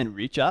again.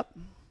 Reach up.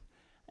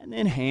 And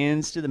then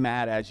hands to the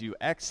mat as you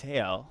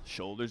exhale.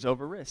 Shoulders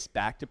over wrists.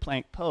 Back to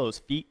plank pose.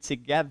 Feet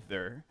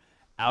together.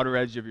 Outer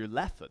edge of your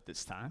left foot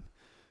this time.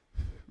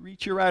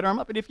 Reach your right arm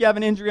up. And if you have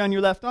an injury on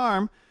your left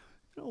arm,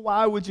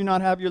 why would you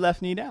not have your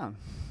left knee down?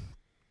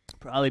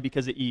 Probably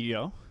because of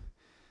ego.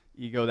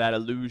 Ego, that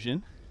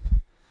illusion.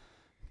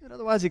 But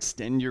otherwise,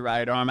 extend your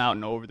right arm out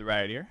and over the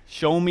right ear.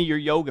 Show me your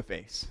yoga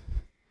face.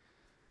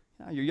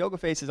 Now, your yoga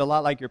face is a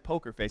lot like your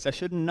poker face. I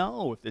shouldn't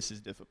know if this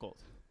is difficult.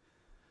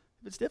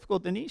 If it's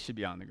difficult, the knees should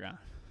be on the ground.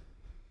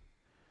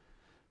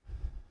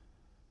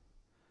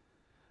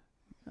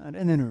 Good.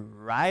 And then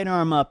right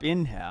arm up,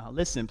 inhale.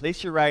 Listen,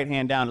 place your right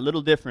hand down, a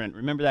little different.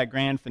 Remember that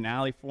grand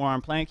finale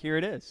forearm plank? Here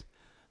it is.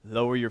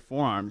 Lower your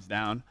forearms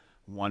down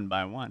one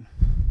by one.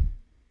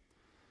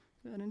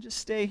 Good, and just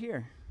stay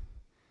here.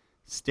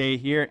 Stay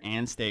here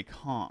and stay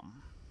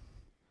calm.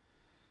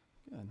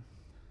 Good.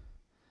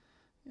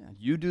 Yeah,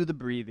 you do the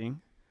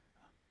breathing.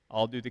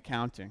 I'll do the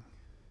counting.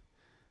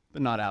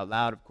 But not out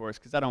loud, of course,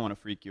 because I don't want to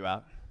freak you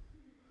out.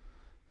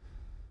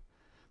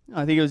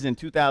 I think it was in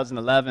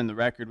 2011 the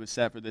record was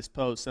set for this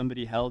pose.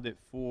 Somebody held it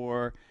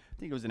for, I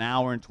think it was an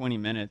hour and 20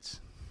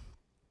 minutes.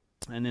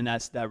 And then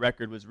that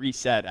record was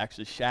reset,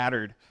 actually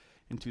shattered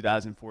in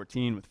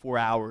 2014 with 4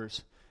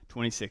 hours,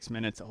 26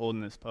 minutes of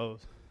holding this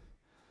pose.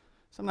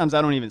 Sometimes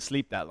I don't even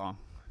sleep that long.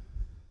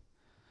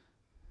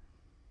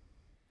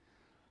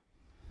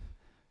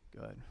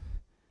 Good.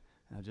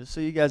 Now, just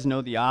so you guys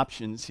know the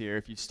options here,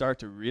 if you start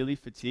to really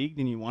fatigue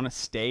and you want to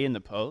stay in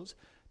the pose,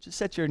 just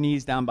set your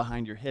knees down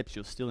behind your hips.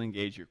 You'll still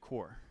engage your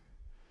core.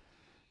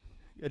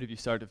 Good. If you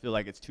start to feel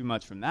like it's too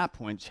much from that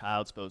point,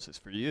 child's pose is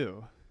for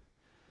you.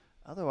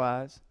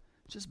 Otherwise,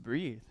 just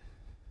breathe.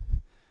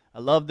 I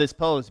love this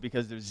pose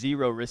because there's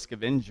zero risk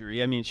of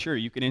injury. I mean, sure,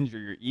 you can injure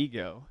your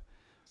ego,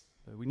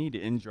 but we need to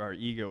injure our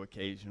ego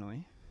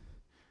occasionally.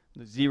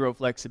 There's zero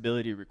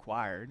flexibility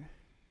required.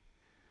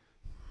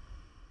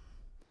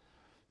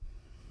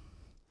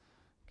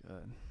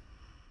 Good.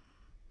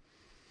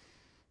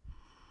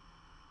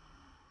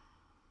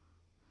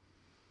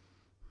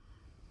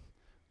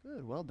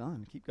 Good, well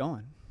done. Keep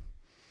going.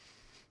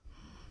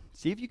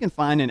 See if you can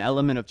find an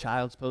element of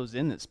child's pose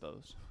in this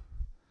pose.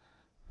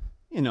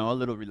 You know, a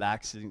little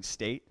relaxing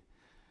state.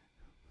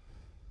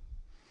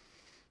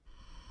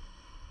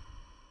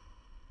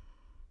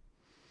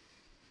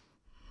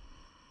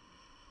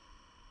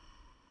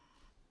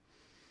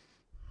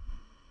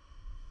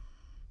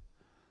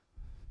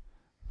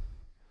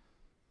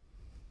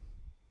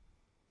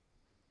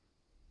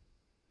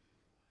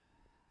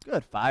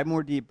 Good. 5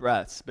 more deep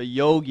breaths, but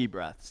yogi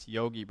breaths.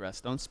 Yogi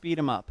breaths. Don't speed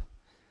them up.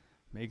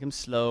 Make them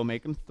slow.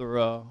 Make them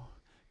thorough.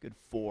 Good.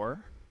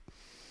 4,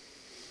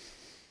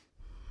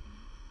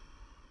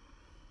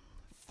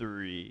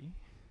 3,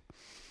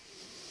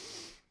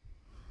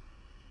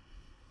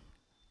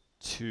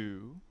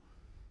 2,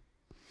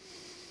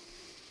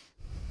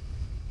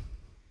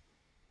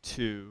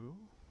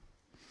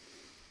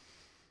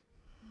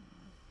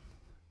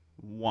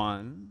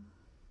 1.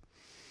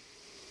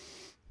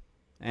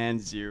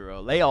 And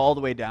 0. Lay all the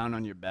way down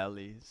on your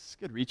bellies.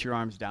 Good. Reach your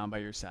arms down by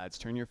your sides.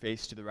 Turn your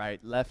face to the right.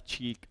 Left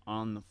cheek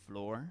on the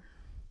floor.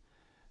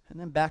 And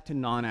then back to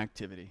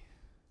non-activity.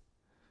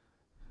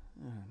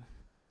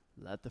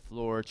 Let the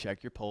floor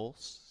check your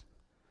pulse.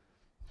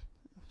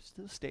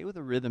 Still stay with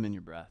a rhythm in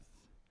your breath.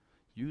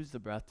 Use the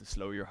breath to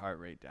slow your heart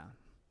rate down.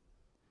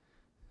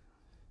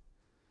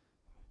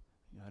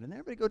 Good. And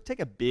everybody go take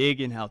a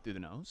big inhale through the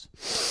nose.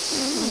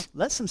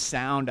 Let some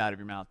sound out of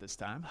your mouth this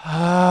time.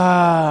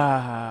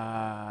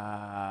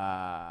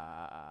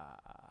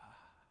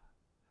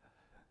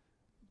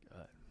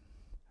 Good.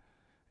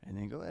 And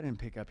then go ahead and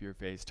pick up your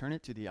face. Turn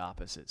it to the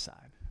opposite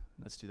side.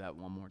 Let's do that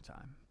one more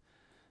time.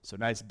 So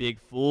nice big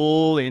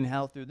full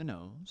inhale through the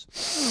nose.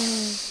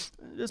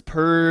 Just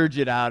purge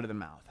it out of the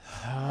mouth.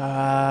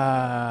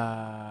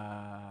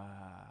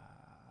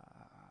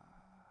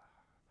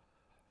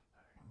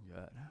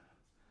 Good.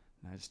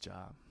 Nice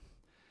job.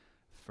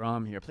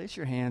 From here, place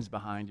your hands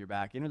behind your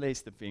back.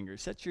 Interlace the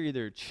fingers. Set your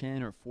either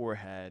chin or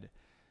forehead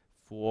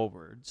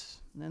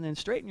forwards. And then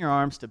straighten your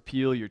arms to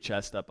peel your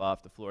chest up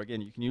off the floor. Again,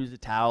 you can use a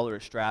towel or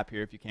a strap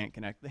here if you can't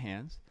connect the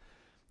hands.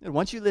 And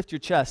once you lift your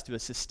chest to a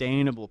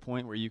sustainable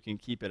point where you can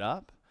keep it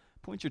up,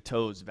 point your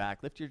toes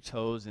back. Lift your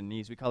toes and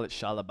knees. We call it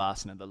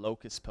Shalabhasana, the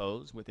locust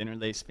pose, with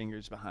interlaced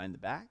fingers behind the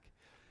back.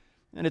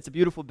 And it's a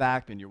beautiful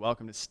back bend. You're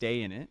welcome to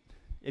stay in it.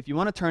 If you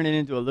want to turn it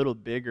into a little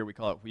bigger, we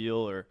call it wheel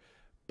or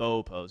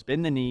bow pose.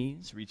 Bend the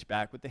knees, reach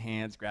back with the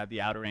hands, grab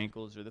the outer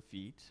ankles or the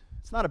feet.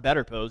 It's not a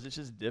better pose, it's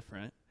just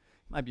different.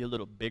 It might be a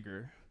little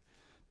bigger.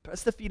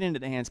 Press the feet into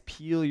the hands,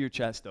 peel your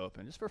chest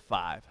open, just for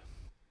 5.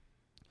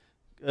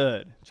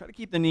 Good. Try to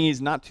keep the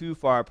knees not too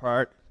far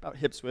apart, about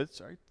hips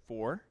width,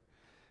 4.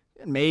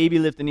 And maybe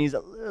lift the knees a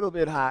little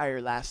bit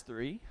higher, last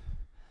 3.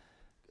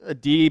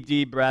 Good.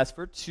 Deep breaths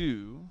for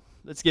 2.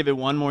 Let's give it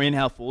one more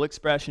inhale, full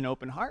expression,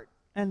 open heart,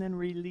 and then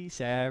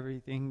release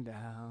everything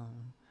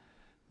down.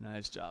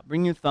 Nice job.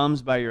 Bring your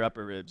thumbs by your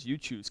upper ribs. You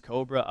choose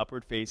cobra,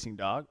 upward facing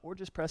dog, or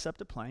just press up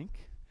to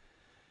plank.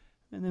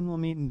 And then we'll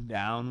meet in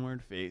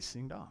downward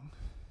facing dog.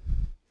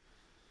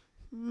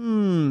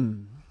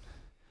 Good,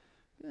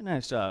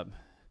 nice job.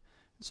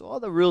 So all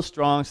the real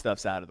strong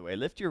stuff's out of the way.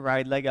 Lift your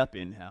right leg up,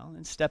 inhale,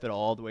 and step it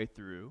all the way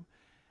through.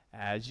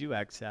 As you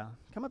exhale,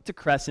 come up to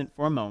crescent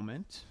for a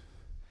moment.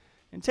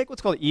 And take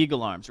what's called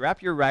eagle arms.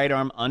 Wrap your right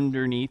arm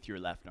underneath your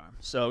left arm.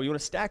 So you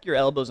want to stack your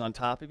elbows on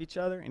top of each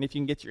other, and if you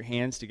can get your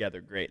hands together,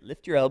 great.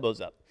 Lift your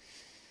elbows up.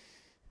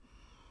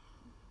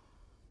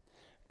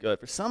 Good.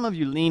 For some of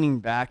you, leaning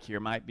back here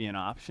might be an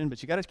option,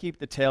 but you got to keep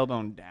the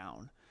tailbone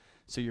down.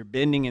 So you're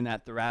bending in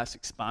that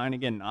thoracic spine.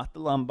 Again, not the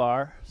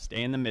lumbar.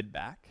 Stay in the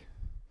mid-back.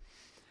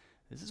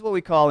 This is what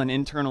we call an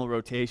internal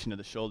rotation of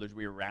the shoulders.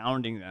 We're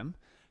rounding them.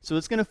 So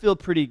it's going to feel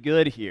pretty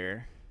good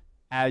here.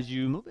 As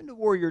you move into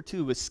Warrior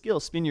 2 with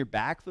skill, spin your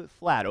back foot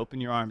flat, open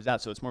your arms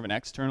out so it's more of an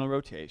external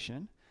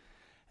rotation.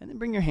 And then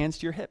bring your hands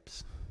to your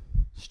hips.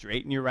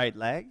 Straighten your right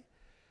leg.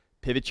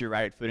 Pivot your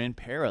right foot in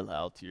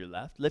parallel to your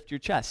left. Lift your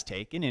chest,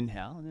 take an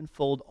inhale, and then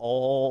fold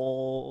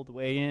all the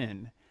way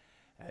in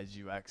as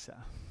you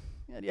exhale.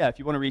 And yeah, if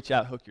you want to reach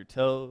out, hook your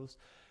toes,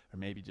 or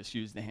maybe just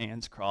use the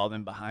hands, crawl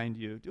them behind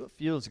you. Do what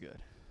feels good.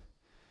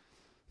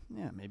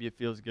 Yeah, maybe it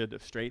feels good to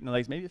straighten the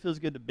legs. Maybe it feels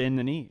good to bend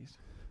the knees.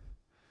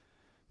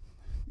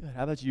 Good.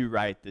 How about you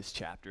write this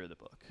chapter of the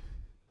book?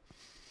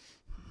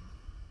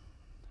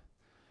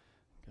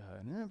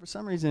 Good. And for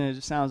some reason, it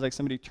just sounds like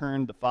somebody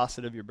turned the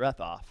faucet of your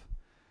breath off.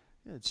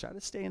 Good. Try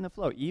to stay in the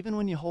flow. Even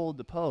when you hold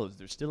the pose,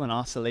 there's still an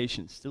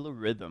oscillation, still a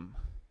rhythm.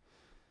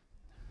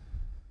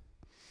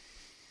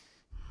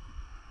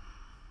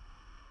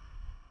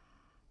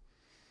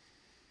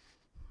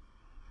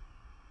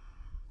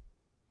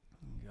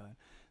 Good.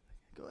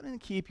 Go ahead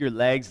and keep your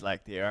legs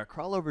like they are.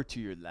 Crawl over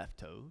to your left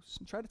toes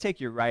and try to take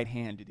your right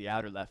hand to the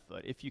outer left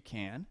foot if you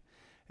can,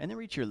 and then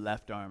reach your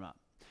left arm up.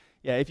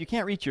 Yeah, if you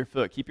can't reach your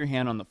foot, keep your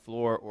hand on the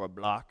floor or a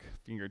block,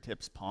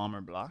 fingertips, palm,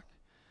 or block.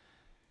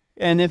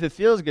 And if it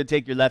feels good,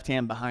 take your left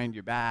hand behind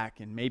your back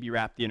and maybe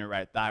wrap the inner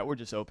right thigh, or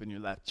just open your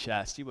left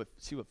chest. See what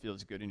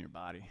feels good in your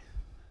body.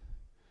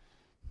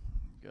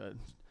 Good.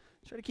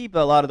 Try to keep a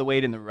lot of the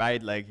weight in the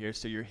right leg here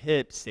so your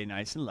hips stay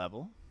nice and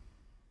level.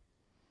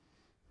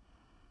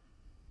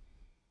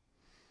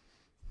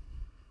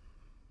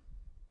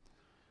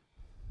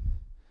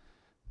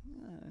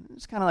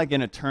 It's kind of like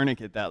in a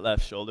tourniquet, that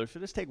left shoulder. So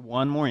just take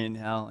one more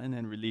inhale and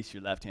then release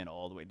your left hand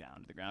all the way down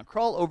to the ground.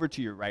 Crawl over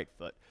to your right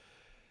foot.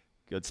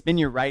 Good. Spin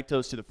your right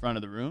toes to the front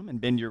of the room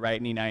and bend your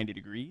right knee 90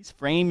 degrees.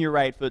 Frame your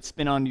right foot,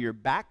 spin onto your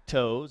back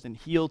toes, and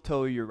heel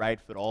toe your right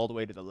foot all the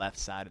way to the left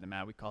side of the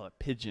mat. We call it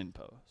pigeon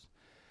pose.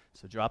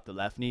 So drop the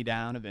left knee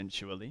down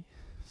eventually.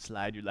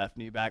 Slide your left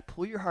knee back.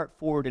 Pull your heart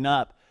forward and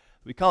up.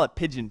 We call it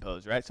pigeon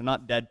pose, right? So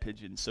not dead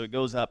pigeon. So it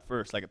goes up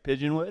first like a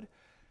pigeon would.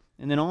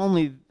 And then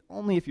only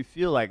if you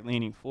feel like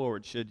leaning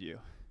forward should you.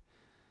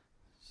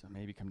 So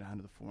maybe come down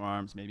to the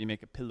forearms. Maybe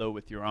make a pillow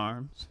with your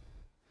arms.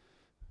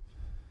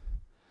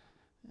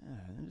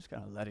 Yeah, and just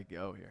kind of let it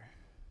go here.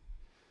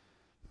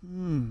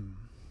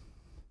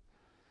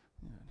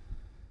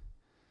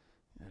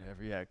 At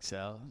every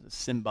exhale, there's a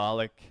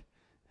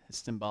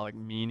symbolic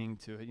meaning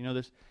to it. You know,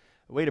 there's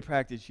a way to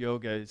practice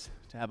yoga is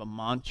to have a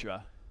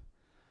mantra.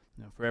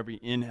 You know, for every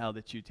inhale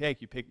that you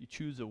take, you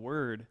choose a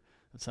word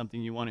of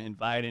something you want to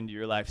invite into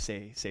your life.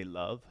 Say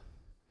love.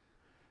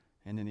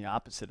 And then the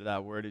opposite of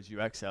that word, as you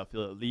exhale,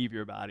 feel it leave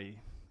your body.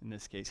 In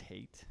this case,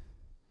 hate.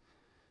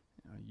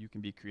 You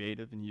can be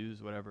creative and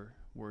use whatever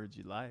words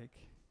you like.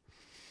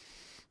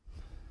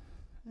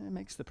 And it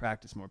makes the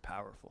practice more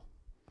powerful.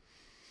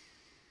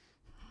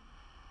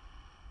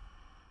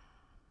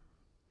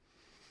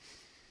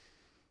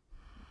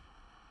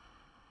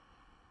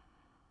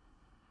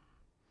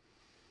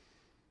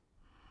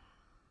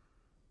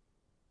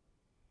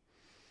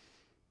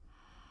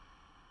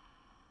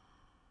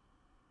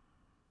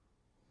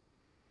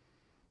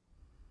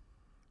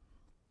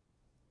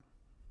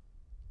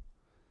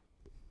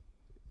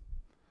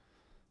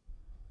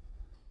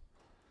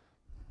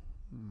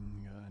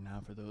 Good.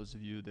 Now for those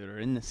of you that are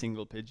in the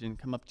single pigeon,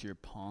 come up to your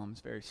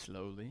palms very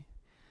slowly.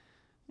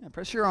 Yeah,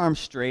 press your arms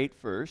straight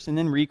first, and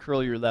then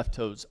recurl your left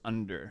toes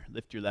under.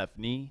 Lift your left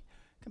knee.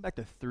 Come back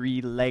to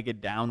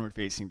three-legged downward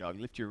facing dog.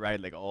 Lift your right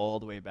leg all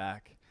the way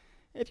back.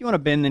 If you want to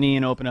bend the knee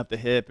and open up the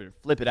hip or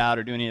flip it out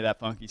or do any of that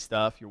funky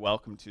stuff, you're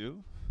welcome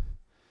to.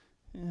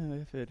 Yeah,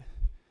 if it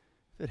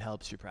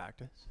helps you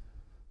practice.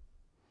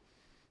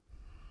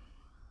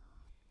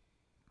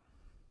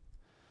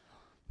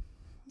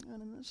 And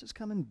then it's just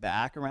coming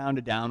back around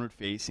to downward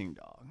facing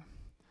dog.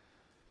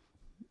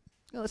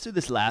 Now let's do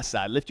this last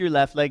side. Lift your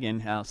left leg,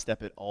 inhale,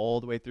 step it all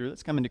the way through.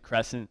 Let's come into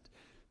crescent.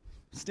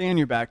 Stay on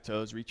your back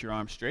toes, reach your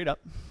arms straight up.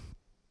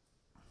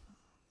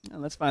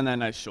 And let's find that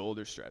nice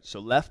shoulder stretch. So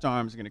left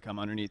arm is going to come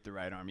underneath the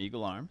right arm,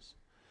 eagle arms.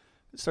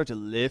 Start to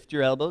lift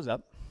your elbows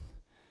up.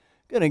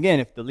 Good. Again,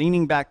 if the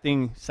leaning back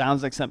thing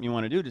sounds like something you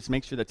want to do, just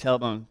make sure the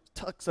tailbone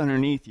tucks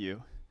underneath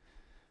you.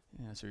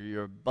 Yeah, so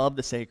you're above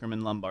the sacrum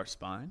and lumbar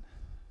spine.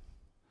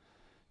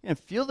 And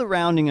feel the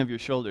rounding of your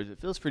shoulders. It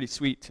feels pretty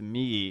sweet to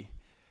me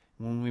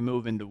when we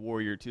move into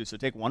warrior two. So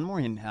take one more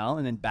inhale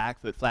and then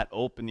back foot flat,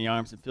 open the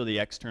arms and feel the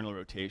external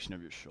rotation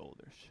of your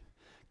shoulders.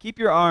 Keep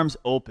your arms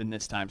open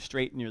this time.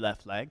 Straighten your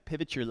left leg.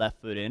 Pivot your left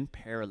foot in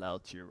parallel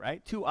to your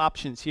right. Two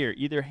options here.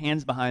 Either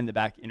hands behind the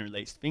back,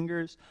 interlaced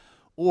fingers,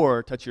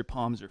 or touch your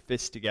palms or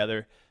fists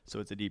together so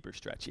it's a deeper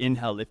stretch.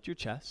 Inhale, lift your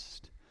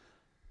chest.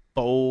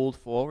 Fold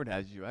forward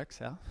as you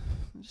exhale.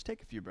 And just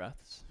take a few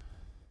breaths.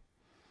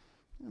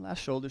 And last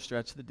shoulder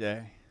stretch of the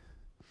day.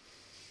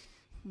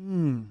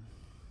 Good.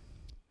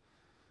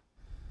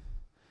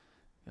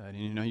 And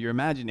you know, your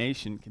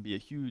imagination can be a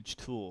huge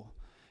tool.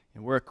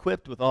 And we're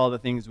equipped with all the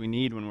things we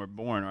need when we're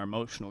born, our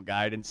emotional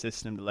guidance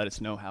system to let us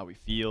know how we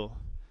feel,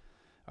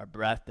 our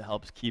breath to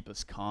help keep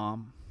us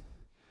calm.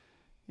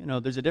 You know,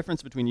 there's a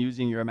difference between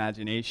using your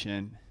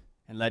imagination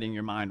and letting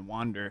your mind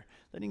wander.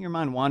 Letting your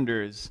mind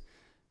wander is,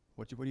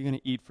 what are you going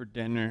to eat for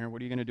dinner?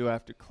 What are you going to do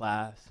after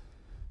class?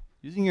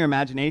 Using your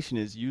imagination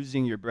is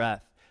using your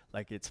breath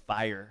like it's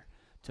fire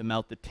to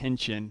melt the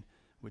tension,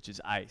 which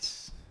is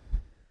ice.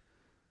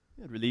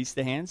 Good. Release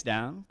the hands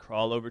down,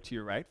 crawl over to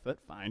your right foot,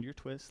 find your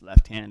twist,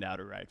 left hand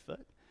outer right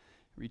foot.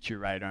 Reach your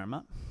right arm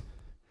up.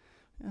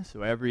 Yeah,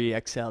 so every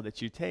exhale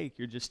that you take,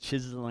 you're just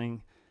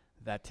chiseling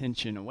that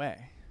tension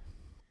away.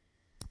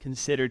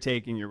 Consider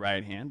taking your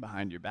right hand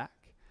behind your back,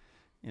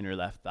 inner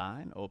left thigh,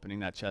 and opening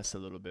that chest a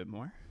little bit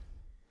more.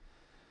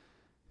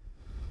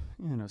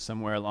 You know,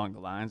 somewhere along the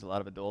lines, a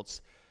lot of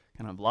adults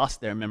kind of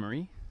lost their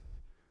memory,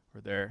 or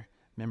their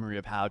memory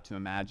of how to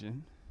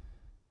imagine.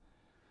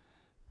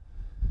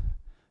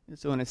 And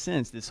so in a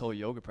sense, this whole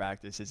yoga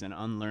practice is an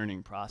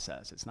unlearning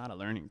process. It's not a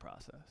learning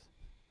process.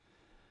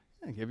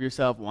 Yeah, give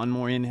yourself one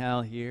more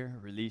inhale here.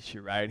 Release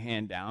your right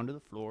hand down to the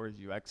floor as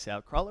you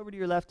exhale. Crawl over to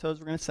your left toes.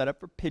 We're going to set up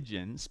for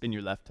pigeon. Spin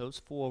your left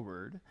toes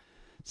forward.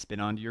 Spin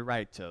onto your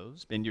right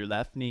toes. Bend your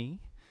left knee.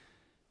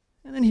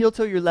 And then heel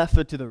toe your left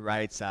foot to the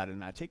right side of the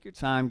mat. Take your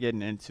time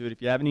getting into it.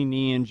 If you have any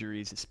knee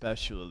injuries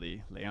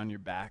especially, lay on your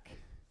back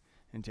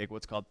and take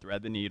what's called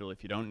thread the needle.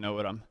 If you don't know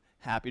it, I'm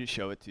happy to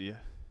show it to you.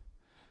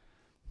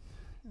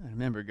 And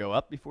remember, go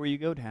up before you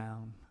go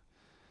down.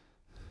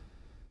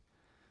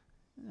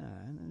 Yeah,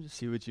 and then just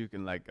see what you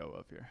can let go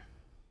of here.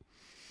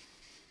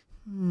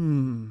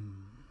 You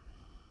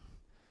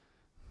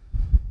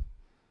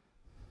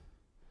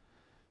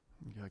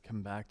gotta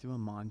come back to a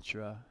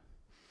mantra.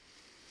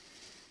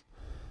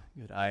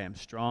 Good. I am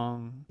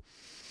strong.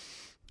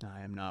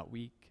 I am not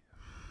weak.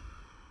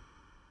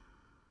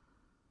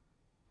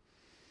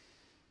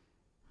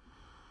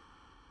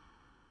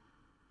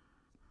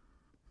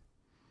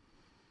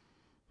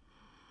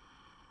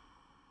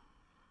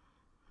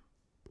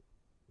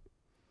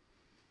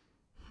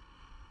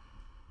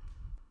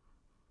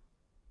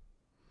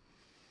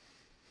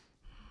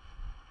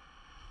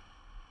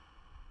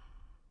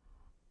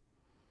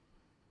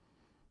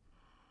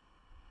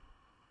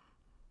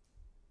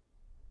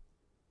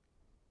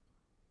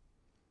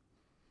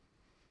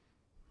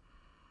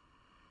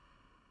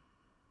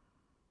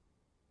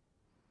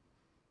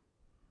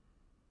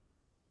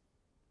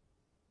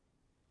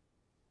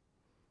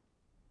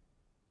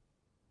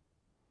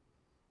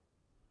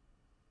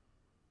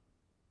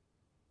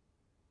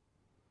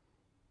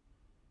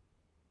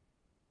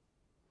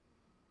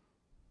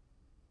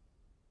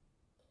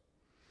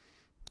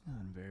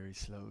 And very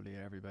slowly,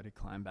 everybody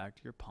climb back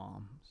to your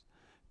palms.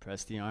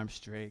 Press the arms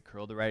straight,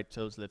 curl the right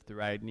toes, lift the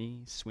right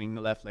knee, swing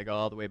the left leg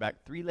all the way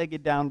back.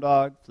 Three-legged down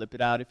dog, flip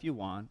it out if you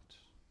want.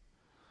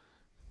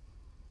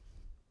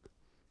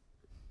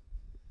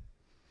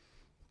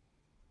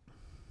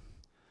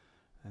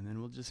 And then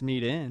we'll just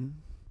meet in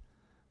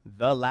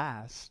the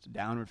last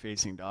downward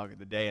facing dog of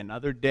the day.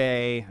 Another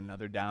day,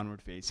 another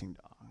downward facing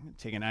dog.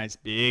 Take a nice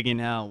big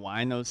inhale,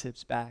 wind those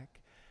hips back,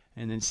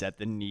 and then set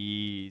the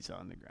knees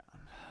on the ground.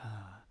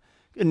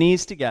 Good,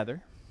 knees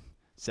together.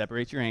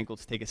 Separate your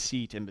ankles. Take a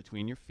seat in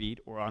between your feet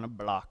or on a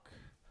block.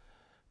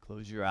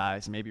 Close your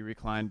eyes. Maybe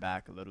recline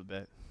back a little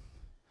bit.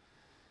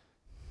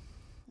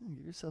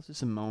 Give yourself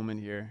just a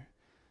moment here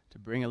to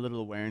bring a little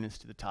awareness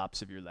to the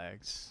tops of your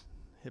legs.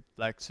 Hip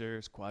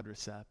flexors,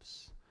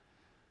 quadriceps.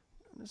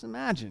 Just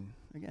imagine.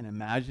 Again,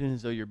 imagine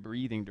as though you're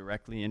breathing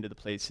directly into the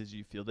places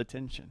you feel the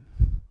tension.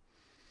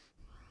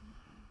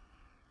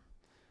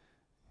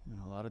 You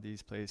know, a lot of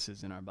these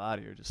places in our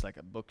body are just like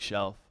a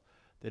bookshelf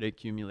that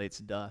accumulates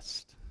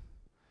dust.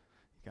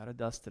 You got to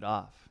dust it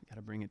off. You got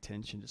to bring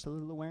attention, just a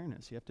little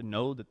awareness. You have to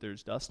know that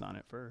there's dust on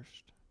it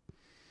first.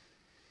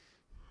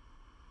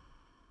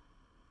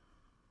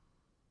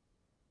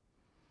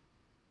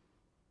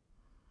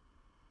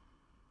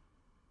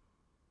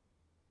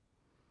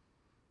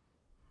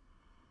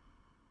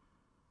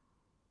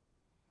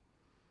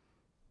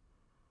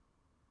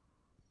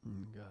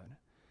 Good.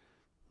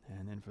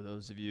 And then for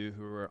those of you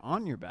who are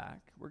on your back,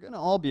 we're going to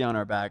all be on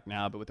our back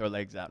now, but with our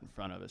legs out in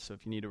front of us. So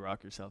if you need to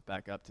rock yourself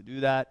back up to do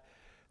that,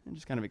 and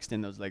just kind of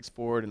extend those legs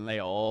forward and lay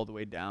all the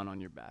way down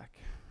on your back.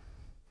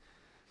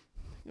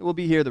 We'll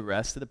be here the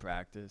rest of the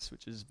practice,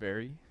 which is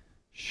very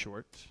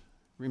short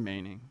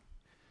remaining.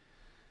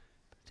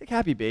 Take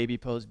happy baby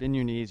pose. Bend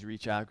your knees,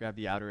 reach out, grab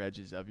the outer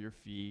edges of your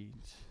feet.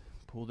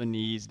 Pull the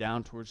knees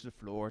down towards the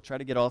floor. Try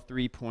to get all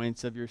 3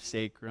 points of your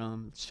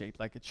sacrum shaped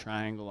like a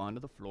triangle onto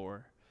the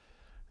floor.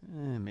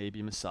 And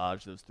maybe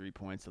massage those 3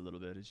 points a little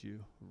bit as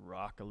you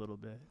rock a little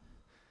bit.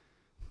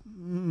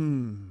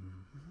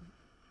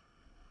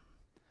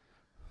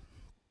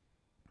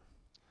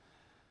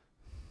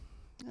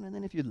 And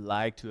then if you'd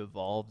like to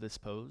evolve this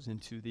pose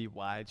into the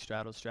wide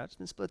straddle stretch,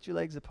 then split your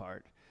legs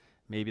apart.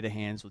 Maybe the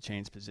hands will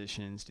change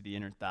positions to the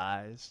inner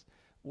thighs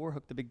or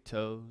hook the big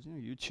toes.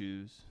 You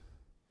choose.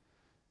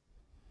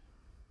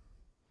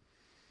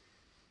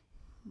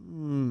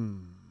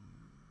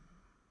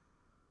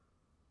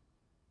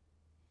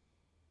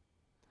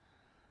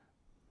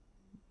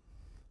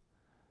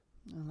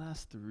 And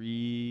last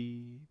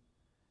 3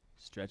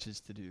 stretches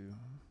to do.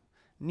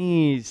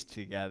 Knees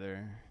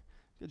together.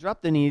 You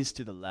drop the knees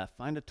to the left.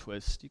 Find a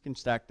twist. You can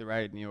stack the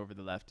right knee over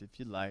the left if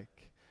you'd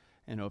like,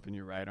 and open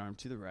your right arm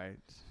to the right.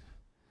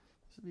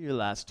 This will be your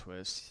last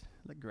twist.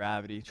 Let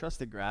gravity, trust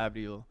that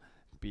gravity will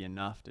be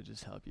enough to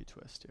just help you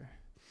twist here.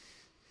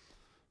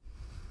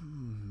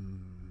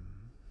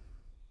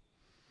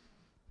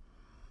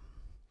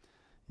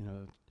 You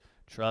know,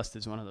 trust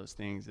is one of those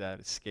things that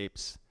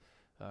escapes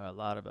a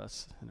lot of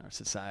us in our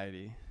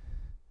society,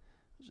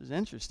 which is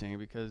interesting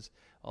because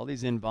all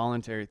these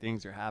involuntary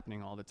things are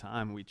happening all the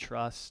time. We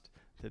trust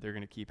that they're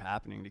going to keep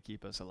happening to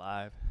keep us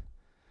alive.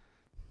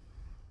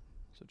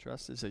 So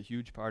trust is a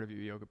huge part of your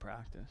yoga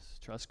practice.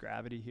 Trust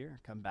gravity here.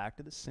 Come back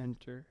to the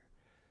center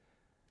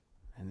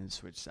and then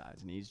switch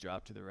sides. Knees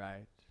drop to the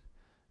right.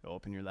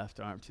 Open your left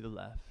arm to the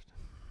left.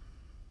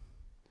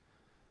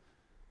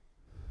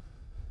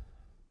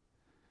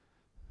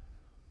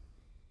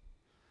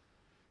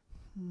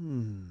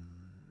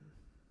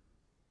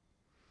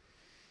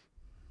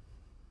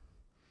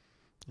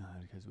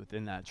 Because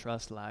within that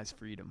trust lies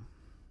freedom.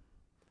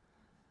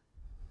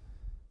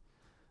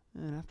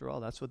 And after all,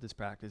 that's what this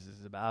practice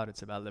is about.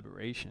 It's about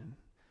liberation.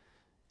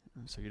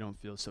 So you don't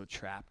feel so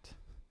trapped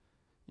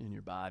in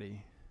your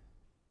body.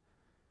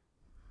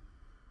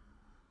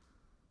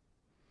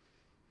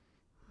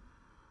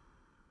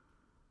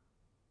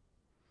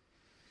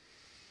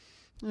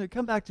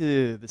 Come back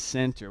to the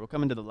center. We'll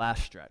come into the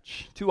last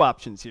stretch. 2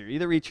 options here.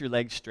 Either reach your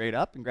legs straight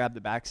up and grab the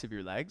backs of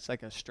your legs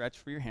like a stretch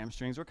for your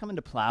hamstrings, or come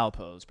into plow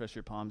pose. Press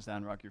your palms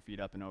down, rock your feet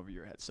up and over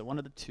your head. So one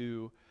of the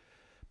 2.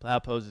 Plow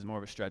pose is more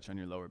of a stretch on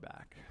your lower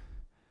back.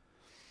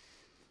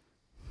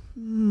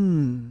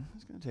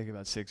 It's going to take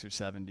about 6 or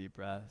 7 deep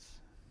breaths.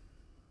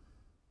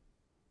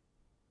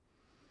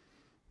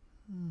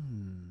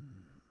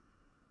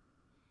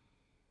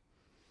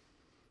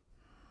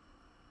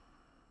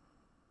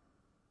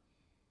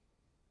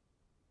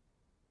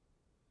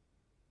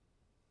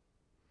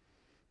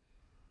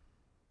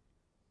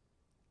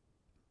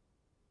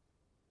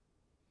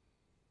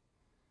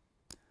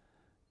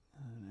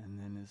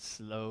 As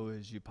slow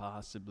as you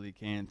possibly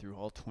can through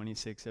all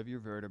 26 of your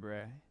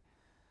vertebrae.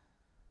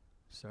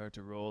 Start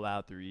to roll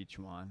out through each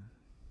one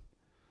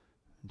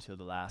until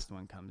the last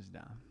one comes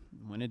down.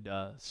 When it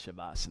does,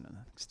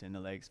 Shavasana. Extend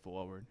the legs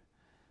forward.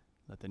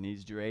 Let the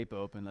knees drape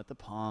open. Let the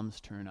palms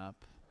turn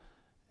up.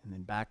 And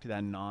then back to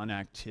that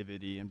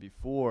non-activity. And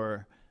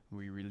before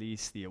we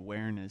release the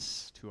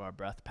awareness to our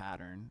breath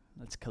pattern,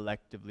 let's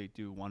collectively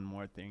do one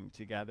more thing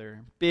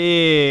together.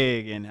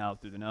 Big inhale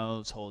through the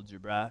nose. Hold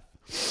your breath.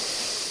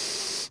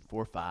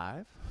 4,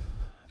 5.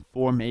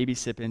 4, maybe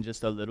sip in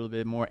just a little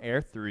bit more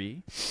air.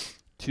 3,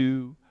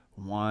 2,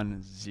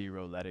 1,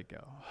 0. Let it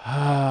go.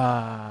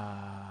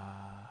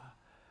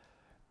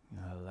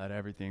 Let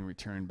everything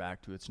return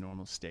back to its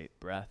normal state.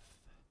 Breath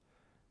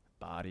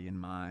body and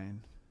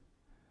mind.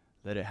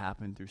 Let it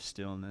happen through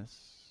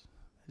stillness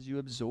as you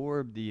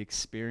absorb the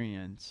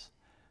experience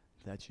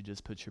that you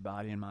just put your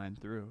body and mind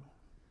through.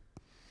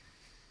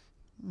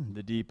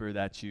 The deeper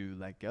that you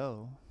let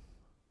go,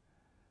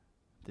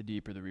 the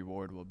deeper the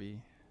reward will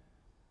be.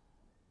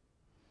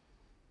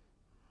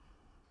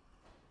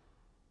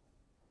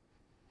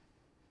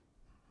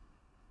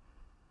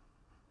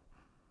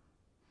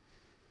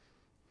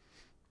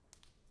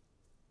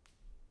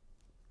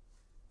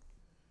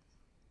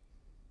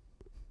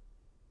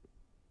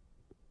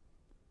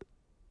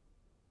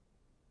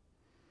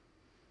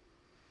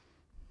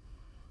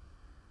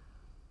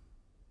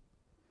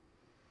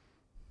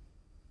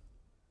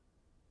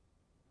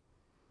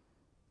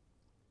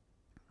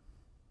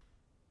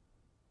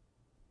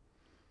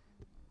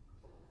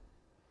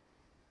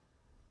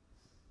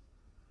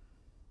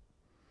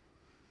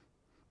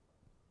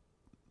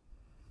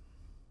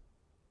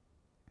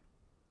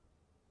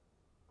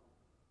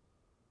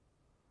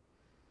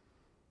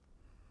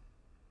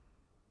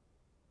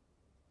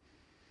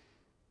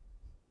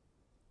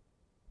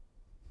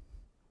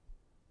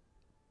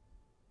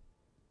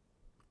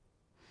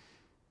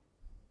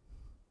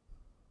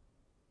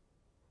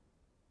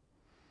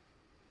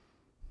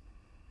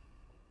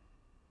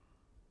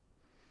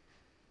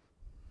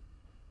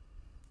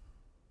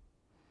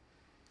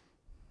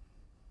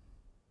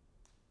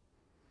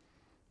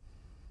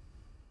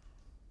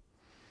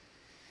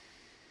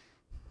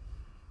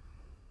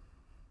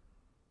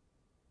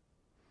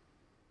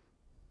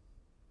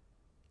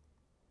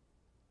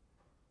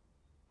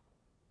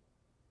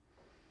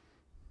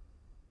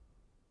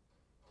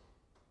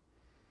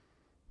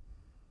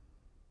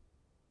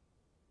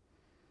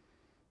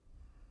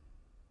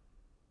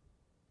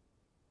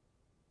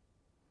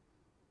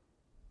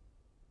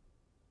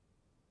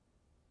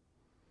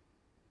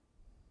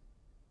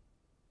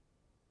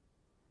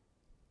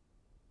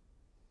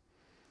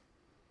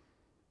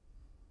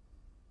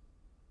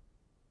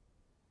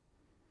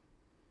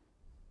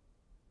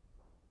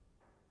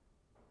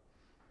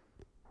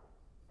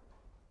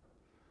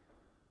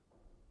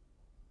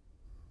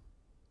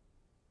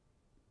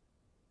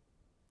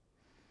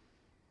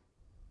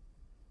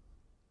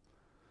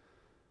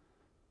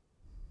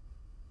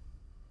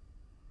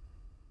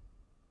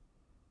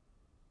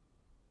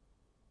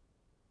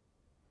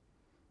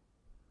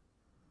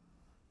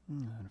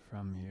 And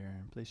from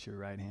here, place your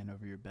right hand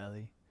over your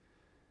belly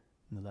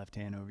and the left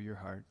hand over your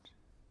heart.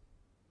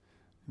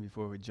 And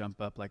before we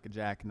jump up like a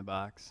jack in the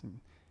box and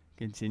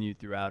continue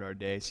throughout our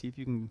day, see if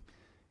you can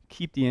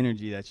keep the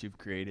energy that you've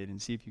created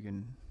and see if you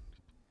can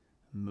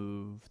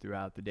move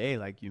throughout the day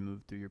like you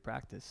move through your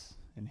practice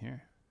in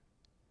here.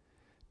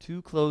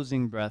 2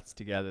 closing breaths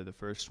together. The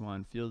first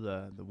one, feel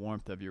the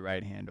warmth of your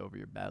right hand over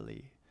your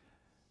belly.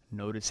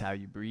 Notice how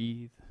you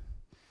breathe.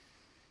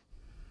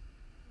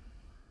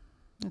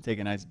 And take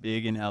a nice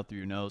big inhale through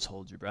your nose,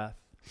 hold your breath.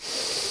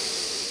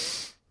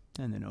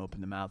 And then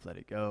open the mouth, let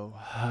it go.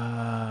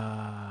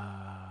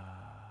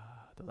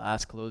 The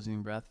last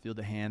closing breath, feel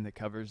the hand that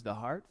covers the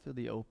heart, feel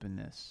the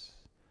openness.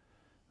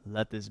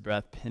 Let this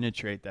breath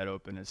penetrate that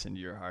openness into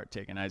your heart.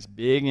 Take a nice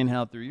big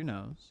inhale through your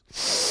nose.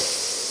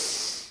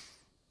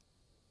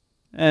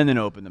 And then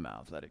open the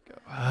mouth, let it go.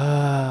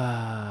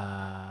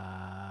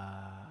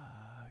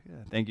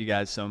 Good. Thank you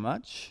guys so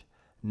much.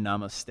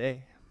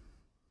 Namaste.